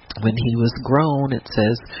 When he was grown, it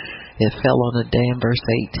says, it fell on a day in verse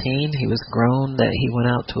 18, he was grown that he went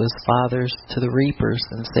out to his fathers, to the reapers,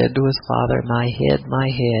 and said to his father, my head, my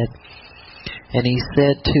head. And he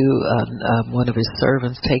said to one of his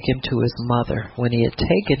servants, take him to his mother. When he had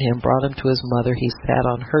taken him, brought him to his mother, he sat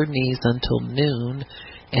on her knees until noon,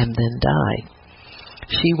 and then died.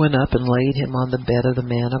 She went up and laid him on the bed of the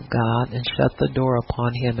man of God, and shut the door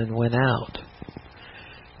upon him, and went out.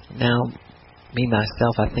 Now, me,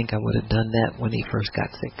 myself, I think I would have done that when he first got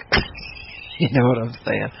sick. You know what I'm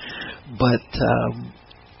saying? But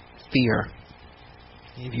fear.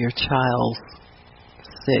 If your child's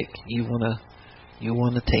sick, you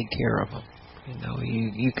want to take care of them.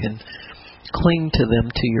 You can cling to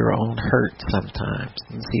them to your own hurt sometimes.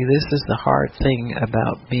 And see, this is the hard thing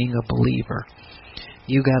about being a believer.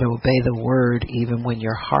 You got to obey the word even when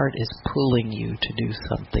your heart is pulling you to do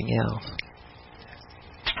something else.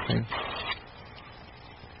 Okay?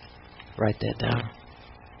 Write that down.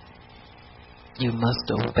 You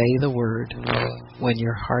must obey the word when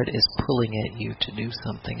your heart is pulling at you to do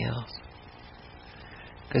something else.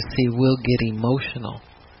 Because, see, we'll get emotional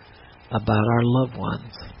about our loved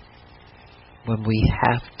ones when we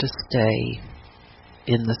have to stay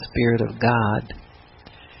in the Spirit of God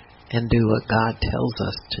and do what God tells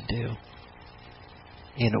us to do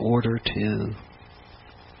in order to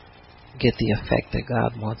get the effect that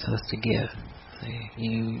God wants us to give.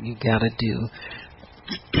 You got to do.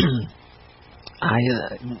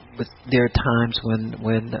 But there are times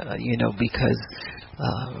when because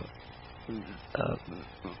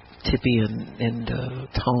Tippy and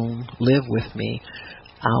Tone live with me,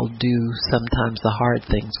 I'll do sometimes the hard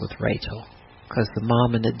things with Rachel because the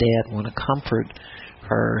mom and the dad want to comfort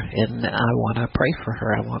her, and I want to pray for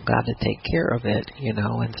her. I want God to take care of it,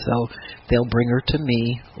 and so they'll bring her to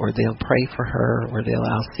me, or they'll pray for her, or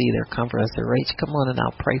I'll see their comfort. I say, Rach, come on and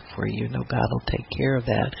I'll pray for you. God will take care of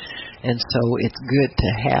that. And so it's good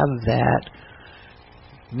to have that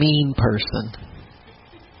mean person.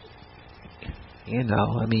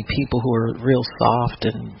 People who are real soft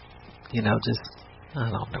and, I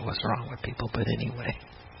don't know what's wrong with people, but anyway.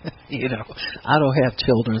 I don't have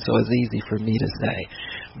children, so it's easy for me to say.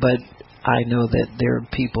 But I know that there are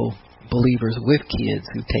people, believers with kids,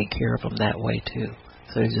 who take care of them that way too.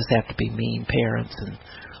 So you just have to be mean parents and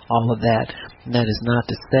all of that. And that is not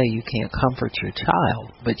to say you can't comfort your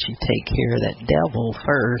child, but you take care of that devil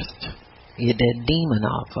first. Get that demon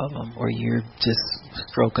off of them, or you're just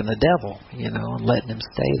stroking the devil, and letting him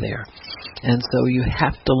stay there. And so you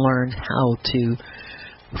have to learn how to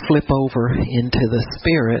flip over into the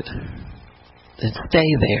Spirit and stay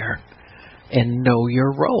there and know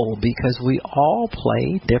your role, because we all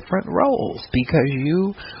play different roles. Because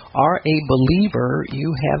you are a believer,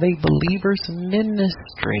 you have a believer's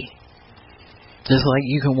ministry. Just like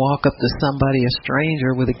you can walk up to somebody, a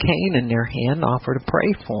stranger, with a cane in their hand and offer to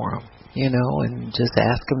pray for them. and just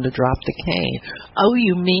ask them to drop the cane. Oh,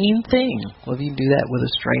 you mean thing. Well, if you can do that with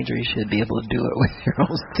a stranger, you should be able to do it with your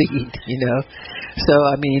own seed, So,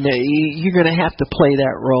 you're going to have to play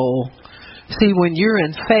that role. See, when you're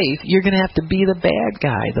in faith, you're going to have to be the bad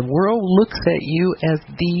guy. The world looks at you as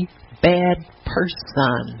the bad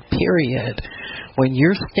person, period. When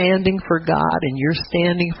you're standing for God and you're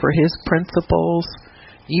standing for His principles,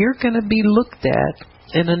 you're going to be looked at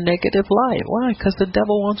in a negative light. Why? Because the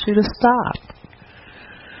devil wants you to stop.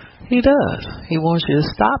 He does. He wants you to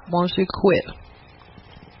stop, wants you to quit.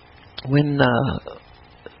 When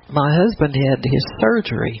my husband had his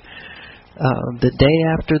surgery, the day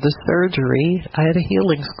after the surgery, I had a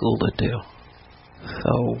healing school to do.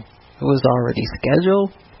 So it was already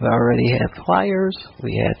scheduled. We already had flyers.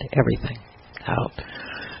 We had everything out.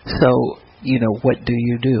 So, what do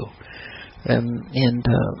you do? And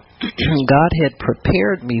God had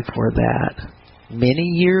prepared me for that many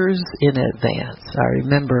years in advance. I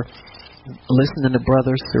remember listening to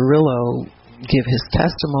Brother Cirillo give his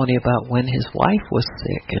testimony about when his wife was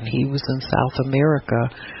sick, and he was in South America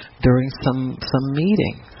during some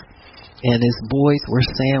meeting. And his boys were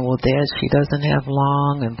saying, well, Dad, she doesn't have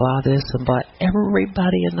long, and blah this and blah.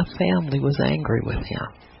 Everybody in the family was angry with him.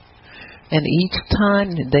 And each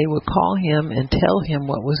time they would call him and tell him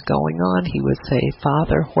what was going on, he would say,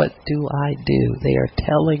 Father, what do I do? They are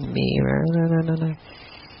telling me. No.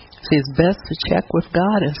 See, it's best to check with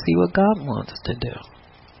God and see what God wants to do.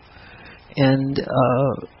 And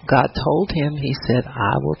God told him, He said,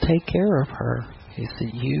 I will take care of her. He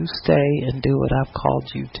said, you stay and do what I've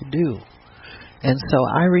called you to do. And so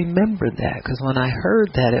I remembered that, because when I heard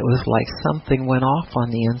that, it was like something went off on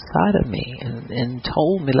the inside of me and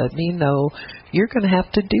told me, let me know, you're going to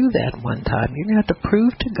have to do that one time. You're going to have to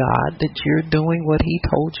prove to God that you're doing what He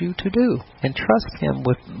told you to do, and trust Him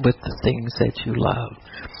with the things that you love.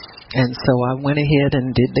 And so I went ahead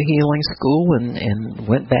and did the healing school and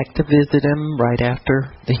went back to visit him right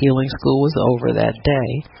after the healing school was over that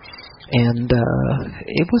day. And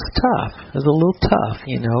it was tough. It was a little tough,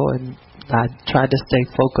 and I tried to stay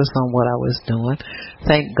focused on what I was doing.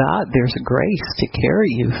 Thank God there's grace to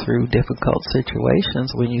carry you through difficult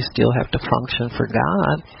situations when you still have to function for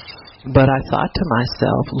God. But I thought to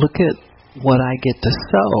myself, look at what I get to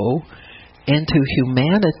sow into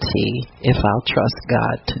humanity if I'll trust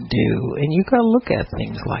God to do. And you got to look at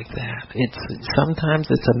things like that. Sometimes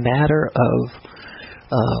it's a matter of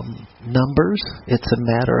numbers. It's a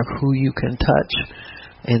matter of who you can touch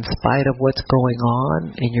in spite of what's going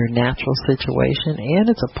on in your natural situation, and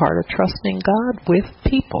it's a part of trusting God with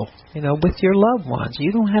people, with your loved ones.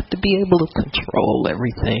 You don't have to be able to control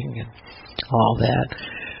everything and all that.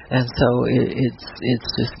 And so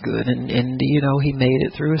it's just good. And he made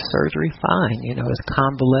it through his surgery fine. His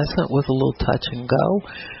convalescent was a little touch and go,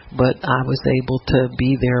 but I was able to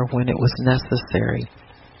be there when it was necessary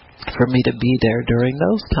for me to be there during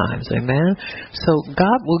those times. Amen. So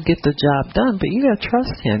God will get the job done, but you got to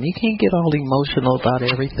trust Him. You can't get all emotional about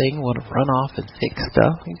everything, want to run off and fix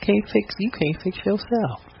stuff. You can't fix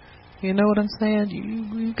yourself. You know what I'm saying?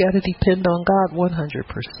 You got to depend on God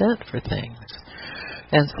 100% for things.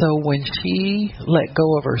 And so when she let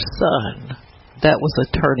go of her son, that was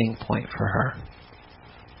a turning point for her.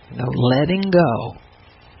 Letting go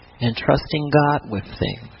and trusting God with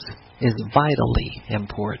things is vitally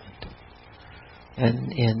important.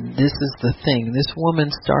 And this is the thing. This woman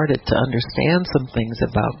started to understand some things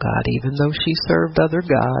about God, even though she served other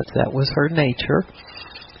gods. That was her nature.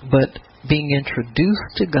 But being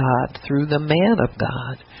introduced to God through the man of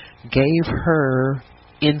God gave her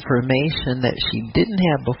information that she didn't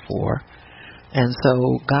have before. And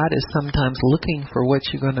so God is sometimes looking for what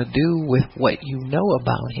you're going to do with what you know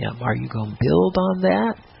about Him. Are you going to build on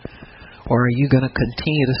that? Or are you going to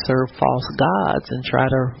continue to serve false gods and try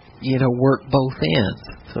to, work both ends?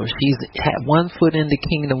 So she's had one foot in the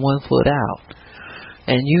kingdom, one foot out.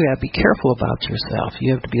 And you have to be careful about yourself.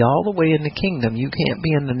 You have to be all the way in the kingdom. You can't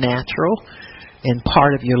be in the natural and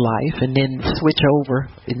part of your life and then switch over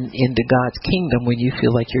into God's kingdom when you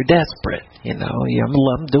feel like you're desperate.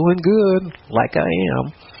 I'm doing good like I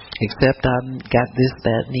am, except I've got this,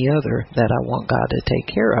 that, and the other that I want God to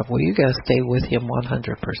take care of. Well, you got to stay with Him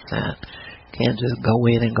 100%. Can't just go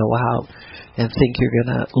in and go out and think you're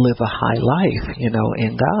going to live a high life,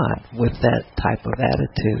 in God with that type of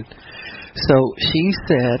attitude. So she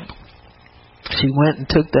said, she went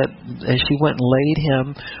and laid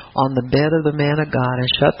him on the bed of the man of God and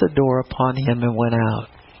shut the door upon him and went out.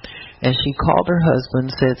 And she called her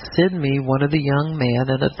husband, said, send me one of the young men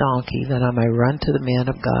and a donkey, that I may run to the man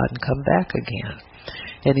of God and come back again.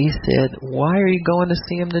 And he said, why are you going to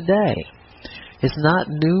see him today? It's not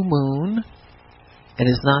new moon, and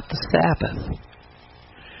it's not the Sabbath.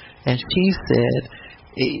 And she said,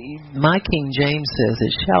 my King James says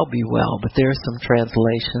it shall be well, but there are some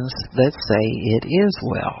translations that say it is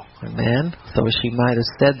well. Amen? So she might have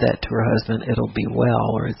said that to her husband, it'll be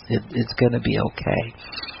well, or it's going to be okay.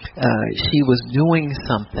 She was doing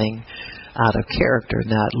something out of character.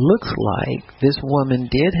 Now it looks like this woman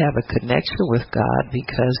did have a connection with God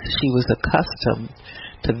because she was accustomed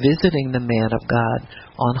to visiting the man of God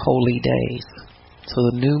on holy days. So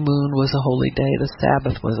the new moon was a holy day, the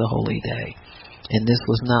Sabbath was a holy day, and this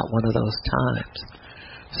was not one of those times.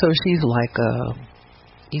 So she's like a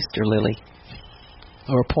Easter lily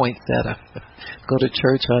or a poinsettia. Go to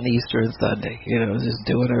church on Easter and Sunday, just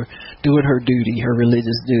doing her duty, her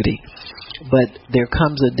religious duty. But there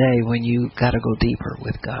comes a day when you got to go deeper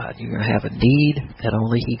with God. You're going to have a need that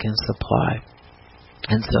only He can supply.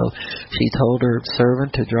 And so she told her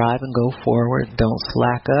servant to drive and go forward. Don't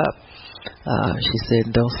slack up. She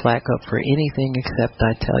said, don't slack up for anything except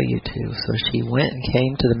I tell you to. So she went and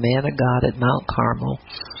came to the man of God at Mount Carmel.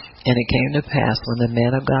 And it came to pass, when the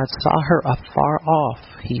man of God saw her afar off,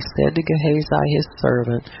 he said to Gehazi his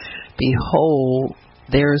servant, behold,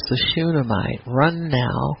 there is the Shunammite. Run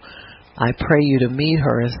now, I pray you, to meet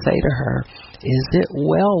her, and say to her, is it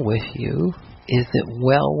well with you? Is it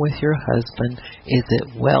well with your husband? Is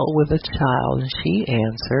it well with the child? And she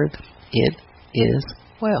answered, it is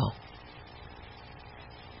well.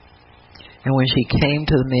 And when she came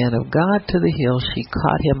to the man of God to the hill, she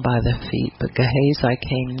caught him by the feet. But Gehazi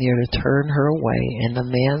came near to turn her away. And the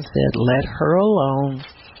man said, let her alone.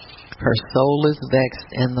 Her soul is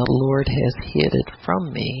vexed, and the Lord has hid it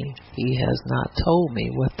from me. He has not told me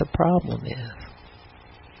what the problem is.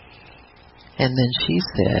 And then she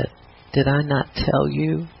said, did I not tell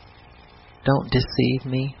you? Don't deceive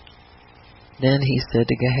me. Then he said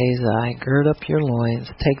to Gehazi, gird up your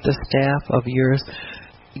loins, take the staff of yours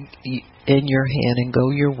in your hand and go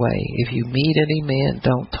your way. If you meet any man,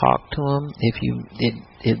 don't talk to him. If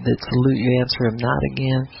that salute you, answer him not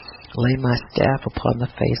again. Lay my staff upon the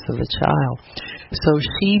face of the child. So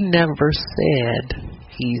she never said,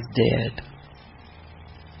 he's dead.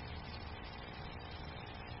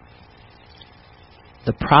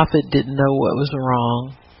 The prophet didn't know what was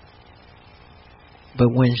wrong.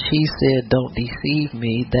 But when she said, don't deceive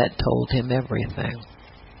me, that told him everything.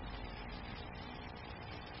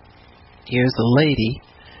 Here's a lady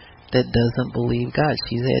that doesn't believe God.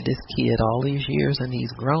 She's had this kid all these years, and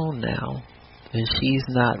he's grown now. And she's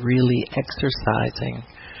not really exercising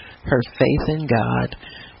her faith in God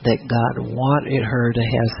that God wanted her to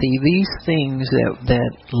have. See, these things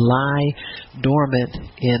that lie dormant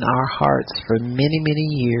in our hearts for many, many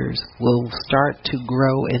years will start to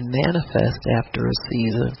grow and manifest after a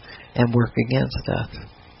season and work against us.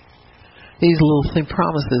 These little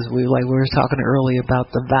promises, we were talking earlier about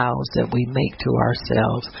the vows that we make to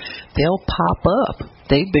ourselves, they'll pop up.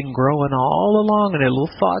 They've been growing all along, and the little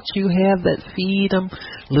thoughts you have that feed them,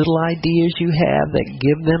 little ideas you have that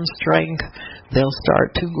give them strength, they'll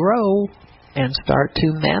start to grow and start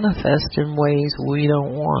to manifest in ways we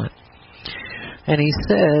don't want. And he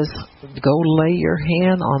says, go lay your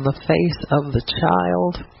hand on the face of the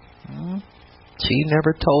child. She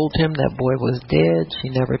never told him that boy was dead. She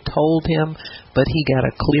never told him, but he got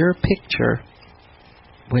a clear picture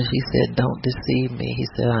when she said, don't deceive me. He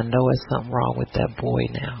said, I know there's something wrong with that boy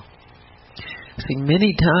now. See,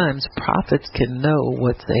 many times prophets can know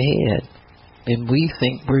what's ahead, and we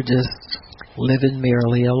think we're just living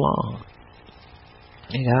merrily along.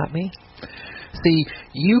 You got me? See,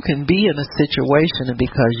 you can be in a situation, and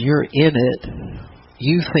because you're in it,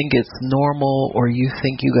 you think it's normal, or you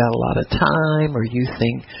think you got a lot of time, or you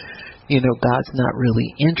think, God's not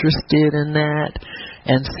really interested in that.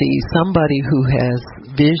 And see, somebody who has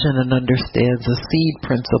vision and understands the seed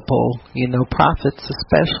principle, prophets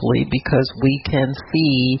especially, because we can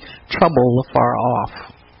see trouble afar off.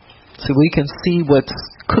 So we can see what's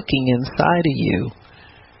cooking inside of you.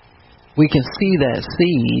 We can see that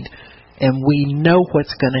seed, and we know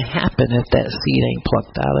what's going to happen if that seed ain't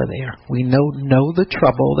plucked out of there. We know the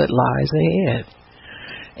trouble that lies ahead.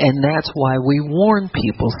 And that's why we warn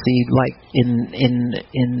people. See, like in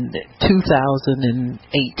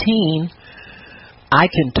 2018, I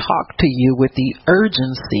can talk to you with the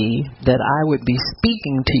urgency that I would be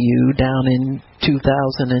speaking to you down in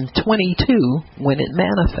 2022 when it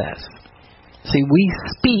manifests. See, we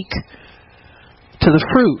speak to the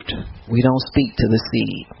fruit. We don't speak to the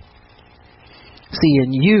seed. See,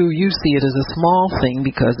 in you see it as a small thing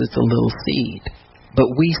because it's a little seed.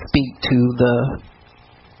 But we speak to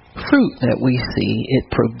fruit that we see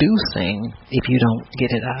it producing if you don't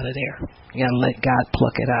get it out of there. You got to let God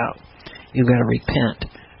pluck it out. You got to repent.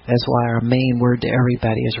 That's why our main word to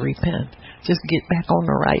everybody is repent. Just get back on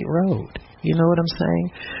the right road. You know what I'm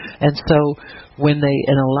saying? And so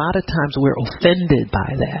and a lot of times we're offended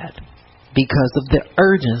by that because of the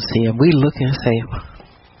urgency, and we look and say,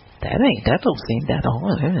 that don't seem that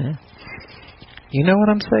on. You know what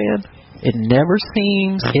I'm saying? It never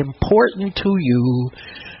seems important to you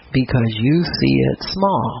because you see it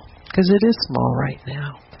small. Because it is small right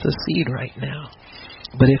now. It's a seed right now.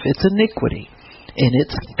 But if it's iniquity and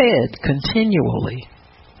it's fed continually,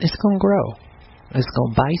 it's going to grow. It's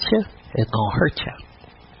going to bite you. It's going to hurt you.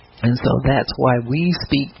 And so that's why we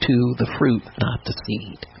speak to the fruit, not the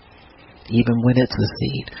seed. Even when it's a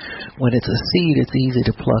seed. When it's a seed, it's easy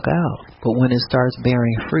to pluck out. But when it starts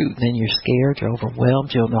bearing fruit, then you're scared, you're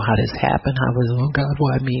overwhelmed, you don't know how this happened. Oh God,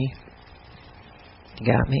 why me? You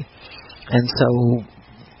got me? And so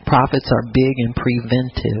prophets are big in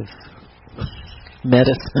preventive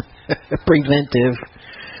medicine. Preventive.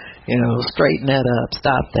 Straighten that up.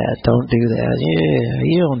 Stop that. Don't do that. Yeah,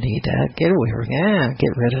 you don't need that. Get away from that.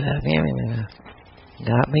 Get rid of that.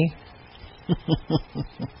 Got me?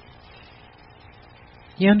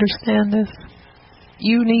 You understand this?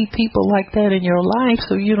 You need people like that in your life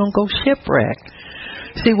so you don't go shipwrecked.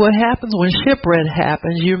 See, what happens when shipwreck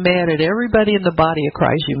happens, you're mad at everybody in the body of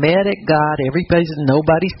Christ. You're mad at God.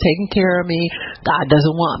 Nobody's taking care of me. God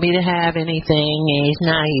doesn't want me to have anything.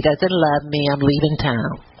 He doesn't love me. I'm leaving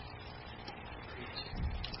town.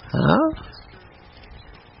 Huh?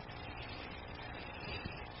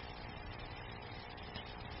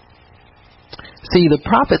 See, the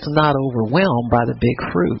prophet's not overwhelmed by the big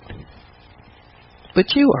fruit.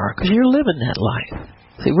 But you are, because you're living that life.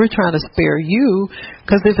 See, we're trying to spare you,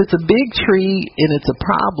 because if it's a big tree and it's a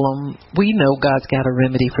problem, we know God's got a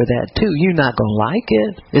remedy for that too. You're not going to like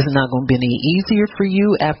it. It's not going to be any easier for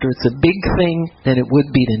you after it's a big thing than it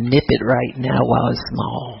would be to nip it right now while it's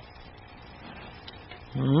small.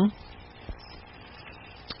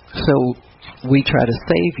 So we try to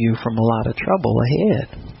save you from a lot of trouble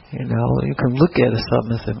ahead. You can look at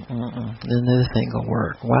something and say, then this ain't going to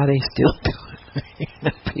work. Why they still doing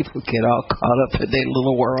it? People get all caught up in their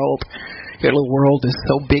little world. Your little world is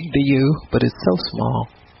so big to you, but it's so small.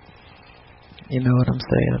 You know what I'm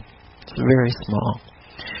saying? It's very small.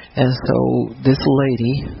 And so this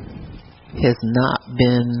lady has not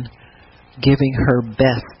been giving her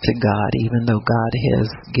best to God, even though God has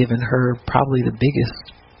given her probably the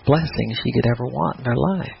biggest blessing she could ever want in her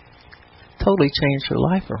life. Totally changed her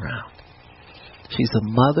life around. She's a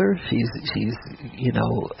mother. She's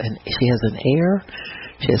and she has an heir.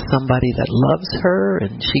 She has somebody that loves her,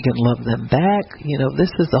 and she can love them back.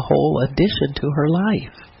 This is a whole addition to her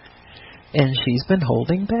life, and she's been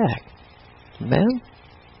holding back. Amen.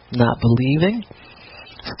 Not believing,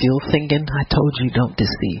 still thinking, I told you, don't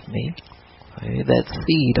deceive me. That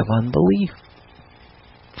seed of unbelief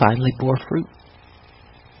finally bore fruit.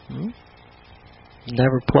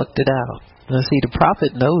 Never plucked it out. Now, see, the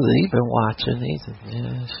prophet knows that he's been watching. He said,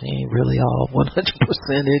 she ain't really all 100%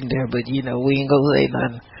 in there, but we ain't gonna say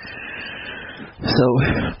nothing. So,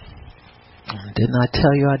 didn't I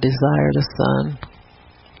tell you I desire the son?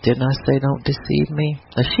 Didn't I say don't deceive me?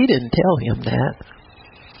 Now, she didn't tell him that.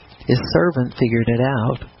 His servant figured it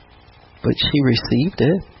out, but she received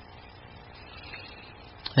it.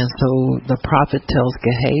 And so the prophet tells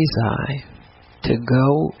Gehazi to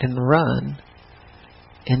go and run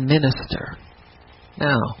and minister.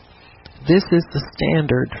 Now, this is the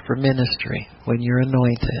standard for ministry when you're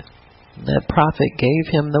anointed. That prophet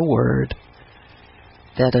gave him the word.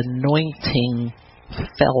 That anointing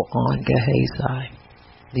fell on Gehazi.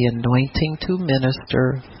 The anointing to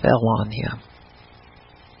minister fell on him.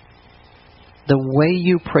 The way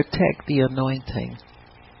you protect the anointing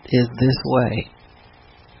is this way.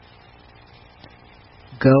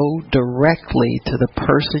 Go directly to the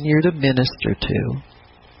person you're to minister to.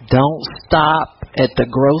 Don't stop at the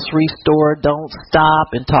grocery store. Don't stop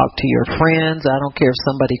and talk to your friends. I don't care if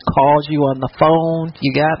somebody calls you on the phone.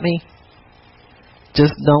 You got me?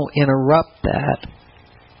 Just don't interrupt that.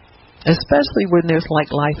 Especially when there's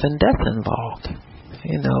like life and death involved.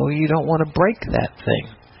 You don't want to break that thing.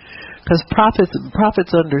 Because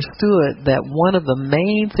prophets understood that one of the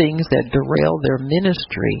main things that derailed their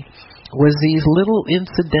ministry was these little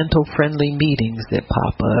incidental friendly meetings that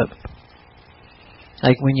pop up.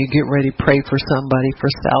 Like when you get ready to pray for somebody for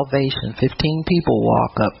salvation, 15 people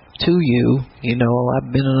walk up to you.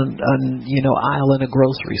 I've been on aisle in a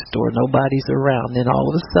grocery store. Nobody's around. Then all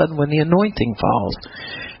of a sudden when the anointing falls,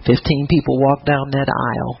 15 people walk down that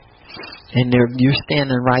aisle. And you're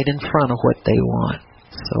standing right in front of what they want.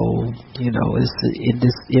 So, in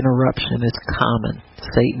this interruption, it's common.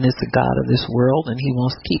 Satan is the god of this world, and he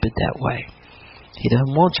wants to keep it that way. He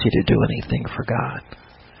doesn't want you to do anything for God.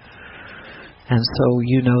 And so,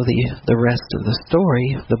 the rest of the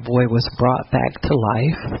story. The boy was brought back to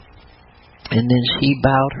life, and then she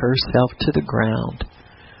bowed herself to the ground.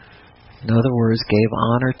 In other words, gave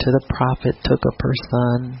honor to the prophet, took up her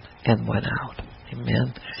son, and went out.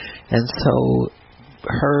 Amen. And so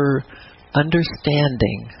her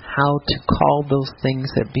understanding how to call those things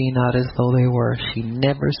that be not as though they were. She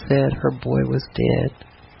never said her boy was dead.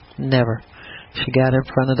 Never. She got in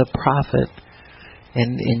front of the prophet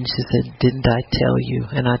and she said, "Didn't I tell you?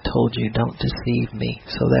 And I told you, don't deceive me."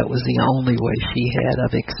 So that was the only way she had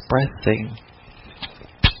of expressing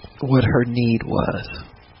what her need was.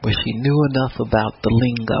 But she knew enough about the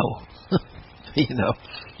lingo,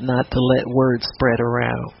 not to let words spread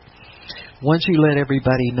around. Once you let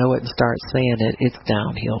everybody know it and start saying it, it's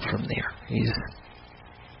downhill from there. You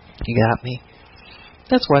got me?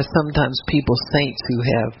 That's why sometimes people, saints who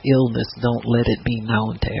have illness, don't let it be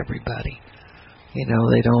known to everybody. They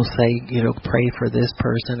don't say, pray for this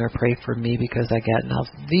person or pray for me because I got enough.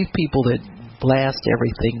 These people that blast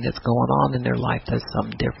everything that's going on in their life, that's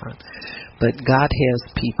something different. But God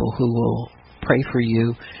has people who will pray for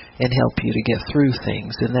you and help you to get through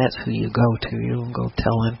things, and that's who you go to. You don't go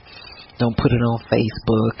telling. Don't put it on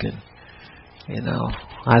Facebook, and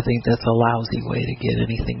I think that's a lousy way to get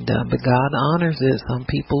anything done. But God honors it. Some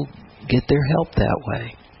people get their help that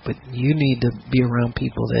way, but you need to be around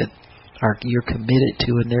people that you're committed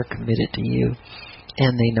to, and they're committed to you,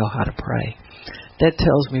 and they know how to pray. That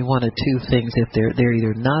tells me one of two things: if they're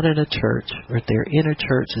either not in a church, or if they're in a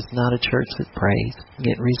church, it's not a church that prays,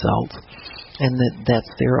 get results. And that's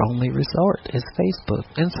their only resort is Facebook.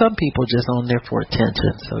 And some people just on there for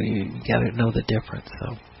attention, so you got to know the difference.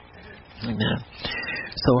 So, amen.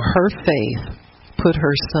 So her faith put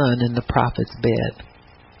her son in the prophet's bed.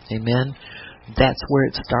 Amen. That's where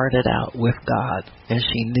it started out, with God. And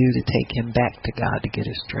she knew to take him back to God to get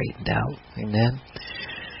it straightened out. Amen.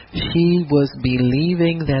 She was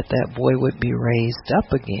believing that boy would be raised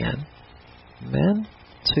up again. Amen.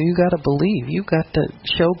 So you got to believe. You got to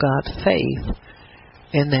show God faith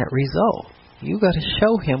in that result. You got to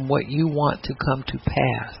show him what you want to come to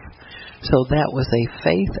pass. So that was a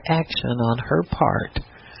faith action on her part,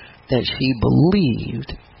 that she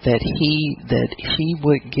believed that she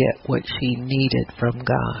would get what she needed from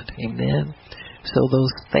God. Amen. So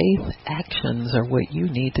those faith actions are what you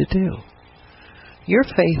need to do. Your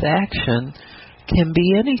faith action can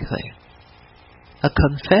be anything. A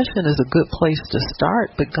confession is a good place to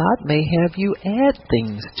start, but God may have you add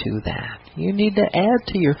things to that. You need to add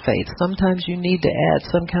to your faith. Sometimes you need to add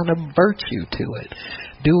some kind of virtue to it.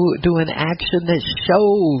 Do an action that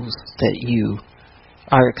shows that you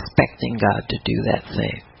are expecting God to do that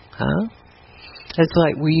thing. Huh? It's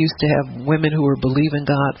like we used to have women who were believing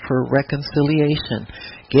God for reconciliation.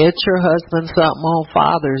 Get your husband something on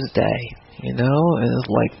Father's Day. And it's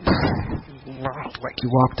like you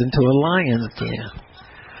walked into a lion's den.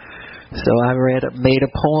 So I made a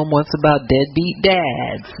poem once about deadbeat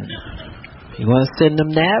dads. You want to send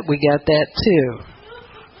them that? We got that too.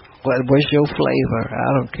 What's your flavor?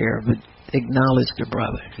 I don't care, but acknowledge the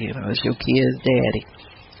brother. It's your kid's daddy.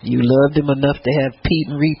 You loved him enough to have Pete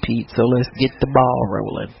and repeat, so let's get the ball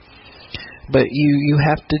rolling. But you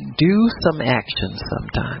have to do some action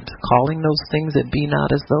sometimes. Calling those things that be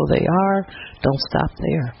not as though they are, don't stop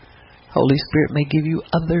there. Holy Spirit may give you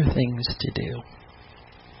other things to do.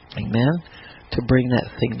 Amen? To bring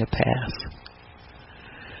that thing to pass.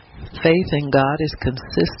 Faith in God is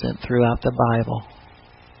consistent throughout the Bible.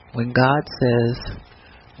 When God says,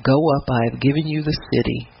 go up, I have given you the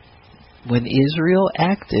city. When Israel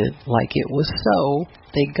acted like it was so,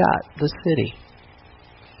 they got the city.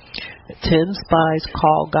 10 spies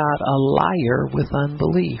call God a liar with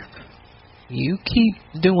unbelief. You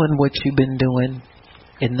keep doing what you've been doing,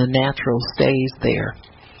 and the natural stays there.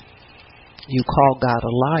 You call God a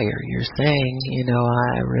liar. You're saying,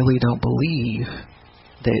 I really don't believe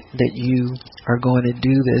that you are going to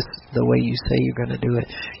do this the way you say you're going to do it.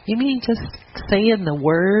 You mean just saying the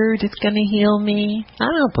word is going to heal me? I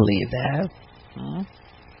don't believe that.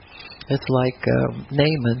 It's like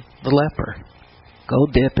Naaman, the leper. Go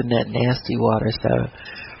dip in that nasty water. So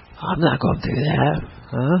I'm not going to do that.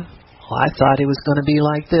 Huh? Well, I thought it was going to be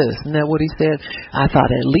like this. Isn't that what he said? I thought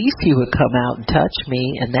at least he would come out and touch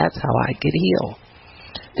me, and that's how I get healed.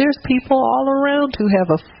 There's people all around who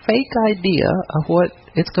have a fake idea of what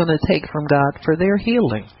it's going to take from God for their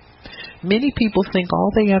healing. Many people think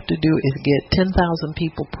all they have to do is get 10,000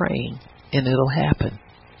 people praying, and it'll happen.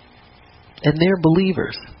 And they're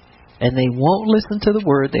believers. And they won't listen to the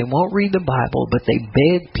word. They won't read the Bible, but they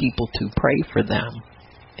beg people to pray for them.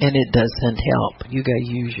 And it doesn't help. You got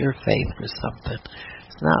to use your faith for something.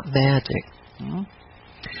 It's not magic.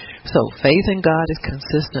 So faith in God is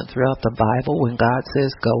consistent throughout the Bible. When God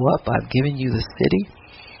says, go up, I've given you the city,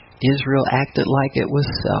 Israel acted like it was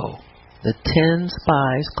so. The 10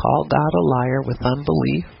 spies called God a liar with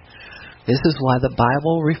unbelief. This is why the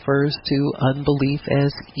Bible refers to unbelief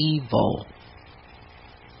as evil.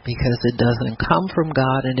 Because it doesn't come from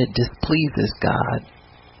God and it displeases God.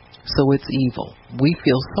 So it's evil. We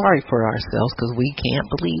feel sorry for ourselves because we can't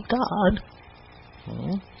believe God.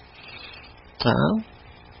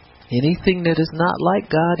 Anything that is not like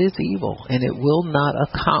God is evil, and it will not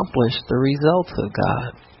accomplish the results of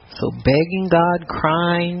God. So begging God,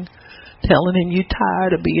 crying, telling him you're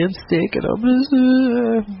tired of being sick, and I'm just...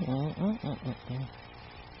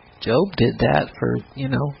 Job did that for,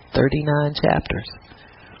 39 chapters.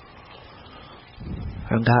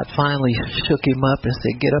 And God finally shook him up and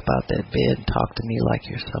said, get up out that bed and talk to me like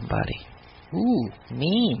you're somebody. Ooh,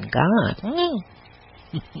 mean God.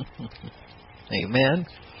 Amen.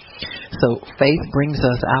 So faith brings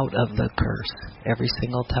us out of the curse every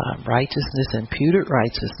single time. Righteousness, imputed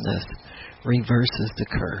righteousness, reverses the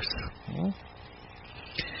curse.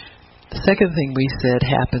 The second thing we said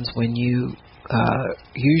happens when you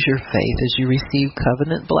use your faith is you receive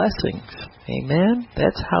covenant blessings. Amen?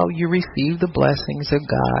 That's how you receive the blessings of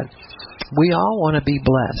God. We all want to be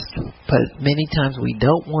blessed, but many times we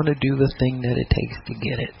don't want to do the thing that it takes to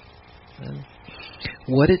get it.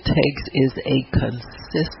 What it takes is a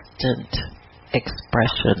consistent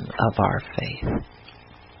expression of our faith.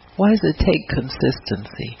 Why does it take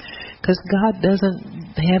consistency? Because God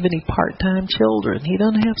doesn't have any part-time children. He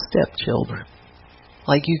doesn't have stepchildren.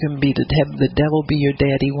 Like you can have the devil be your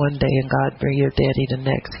daddy one day and God be your daddy the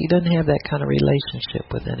next. He doesn't have that kind of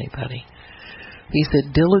relationship with anybody. He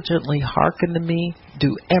said, diligently hearken to me,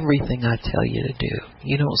 do everything I tell you to do.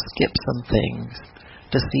 You don't skip some things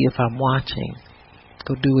to see if I'm watching.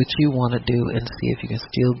 Go do what you want to do and see if you can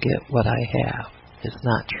still get what I have. It's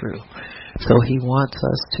not true. So he wants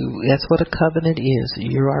us to, that's what a covenant is.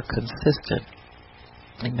 You are consistent.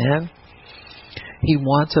 Amen? He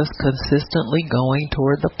wants us consistently going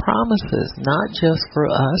toward the promises, not just for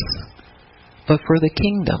us, but for the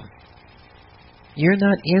kingdom. You're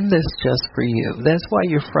not in this just for you. That's why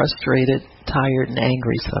you're frustrated, tired, and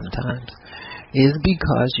angry sometimes. Is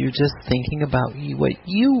because you're just thinking about what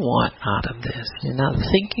you want out of this. You're not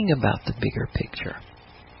thinking about the bigger picture.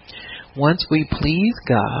 Once we please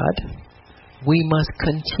God, we must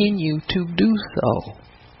continue to do so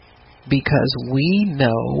because we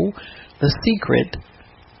know the secret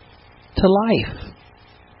to life.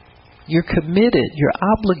 You're committed, you're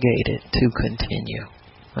obligated to continue.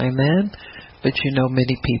 Amen? But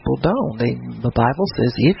many people don't. The Bible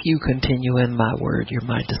says, if you continue in my word, you're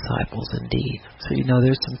my disciples indeed. So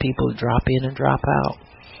there's some people who drop in and drop out.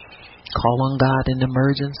 Call on God in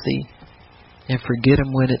emergency and forget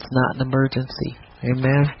him when it's not an emergency.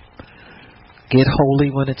 Amen? Get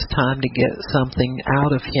holy when it's time to get something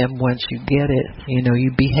out of him once you get it.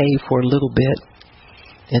 You behave for a little bit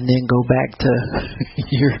and then go back to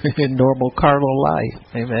your normal carnal life.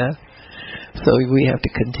 Amen? So we have to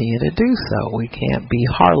continue to do so. We can't be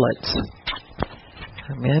harlots.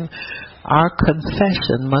 Amen. Our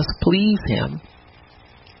confession must please him.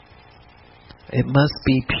 It must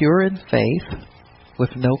be pure in faith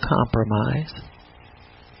with no compromise.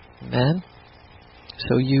 Amen.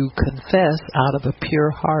 So you confess out of a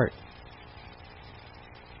pure heart.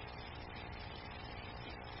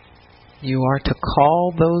 You are to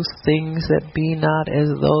call those things that be not as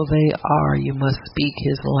though they are. You must speak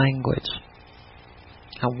his language.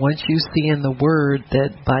 And once you see in the word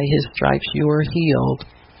that by his stripes you are healed,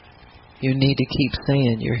 you need to keep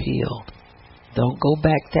saying you're healed. Don't go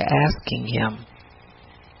back to asking him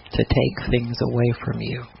to take things away from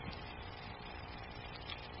you.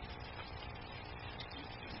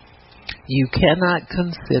 You cannot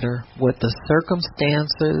consider what the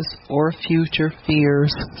circumstances or future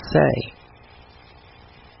fears say.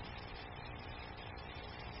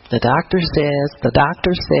 The doctor says, the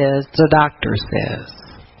doctor says, the doctor says.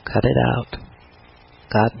 Cut it out.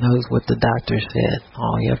 God knows what the doctor said.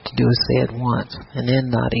 All you have to do is say it once, and then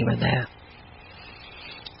not even that.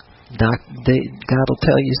 God will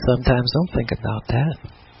tell you sometimes, don't think about that.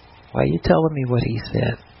 Why are you telling me what he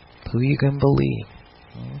said? Who you can believe?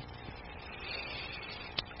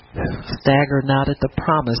 Stagger not at the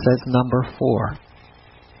promise. That's number 4.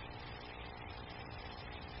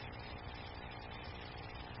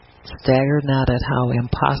 Stagger not at how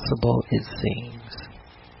impossible it seems.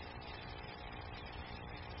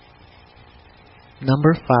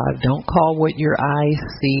 Number 5, don't call what your eyes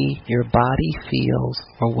see, your body feels,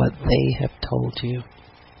 or what they have told you.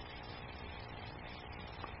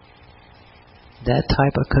 That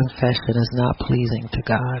type of confession is not pleasing to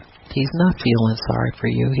God. He's not feeling sorry for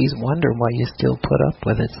you. He's wondering why you still put up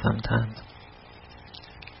with it sometimes.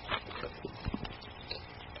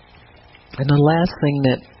 And the last thing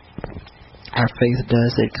that our faith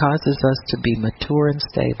does, it causes us to be mature and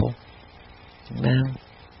stable. Amen.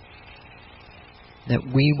 That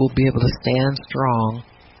we will be able to stand strong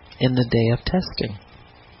in the day of testing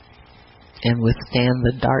and withstand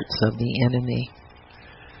the darts of the enemy.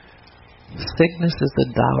 Sickness is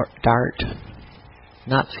a dart.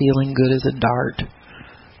 Not feeling good is a dart.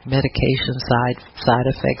 Medication side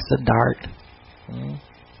effects a dart.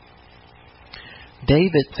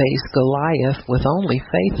 David faced Goliath with only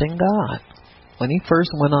faith in God. When he first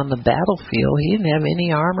went on the battlefield, he didn't have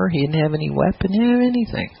any armor, he didn't have any weapon, he didn't have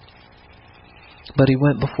anything. But he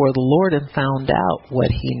went before the Lord and found out what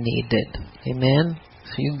he needed. Amen?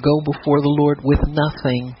 So you go before the Lord with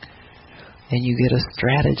nothing, and you get a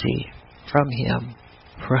strategy from him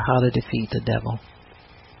for how to defeat the devil.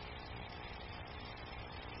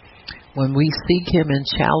 When we seek him in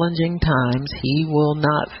challenging times, he will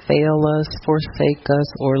not fail us, forsake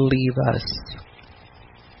us, or leave us.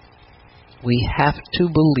 We have to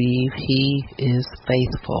believe he is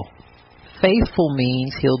faithful. Faithful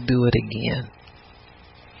means he'll do it again.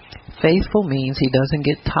 Faithful means he doesn't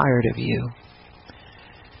get tired of you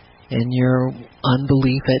and your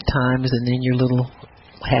unbelief at times and then your little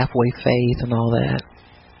halfway faith and all that.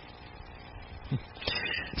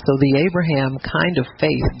 So the Abraham kind of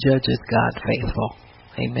faith judges God faithful.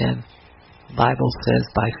 Amen. The Bible says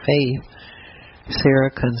by faith Sarah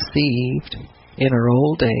conceived in her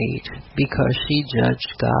old age because she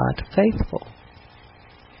judged God faithful.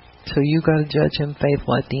 So you got to judge him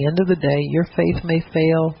faithful. At the end of the day, your faith may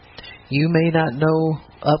fail. You may not know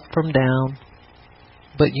up from down,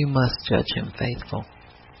 but you must judge him faithful.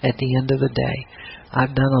 At the end of the day,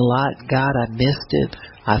 I've done a lot. God, I missed it.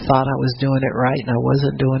 I thought I was doing it right, and I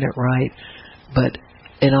wasn't doing it right. But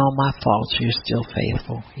in all my faults, you're still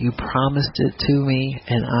faithful. You promised it to me,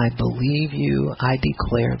 and I believe you. I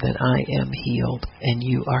declare that I am healed, and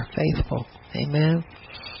you are faithful. Amen?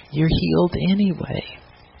 You're healed anyway.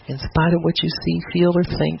 In spite of what you see, feel, or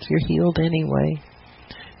think, you're healed anyway.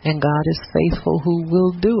 And God is faithful who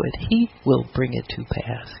will do it. He will bring it to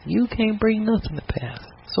pass. You can't bring nothing to pass.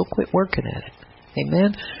 So quit working at it.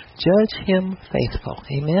 Amen. Judge him faithful.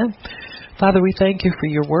 Amen. Father, we thank you for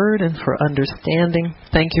your word and for understanding.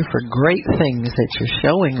 Thank you for great things that you're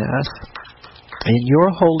showing us in your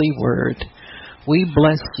holy word. We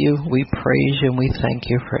bless you, we praise you, and we thank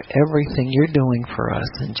you for everything you're doing for us.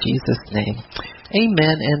 In Jesus' name,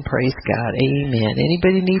 amen and praise God. Amen.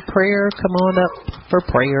 Anybody need prayer? Come on up for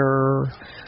prayer.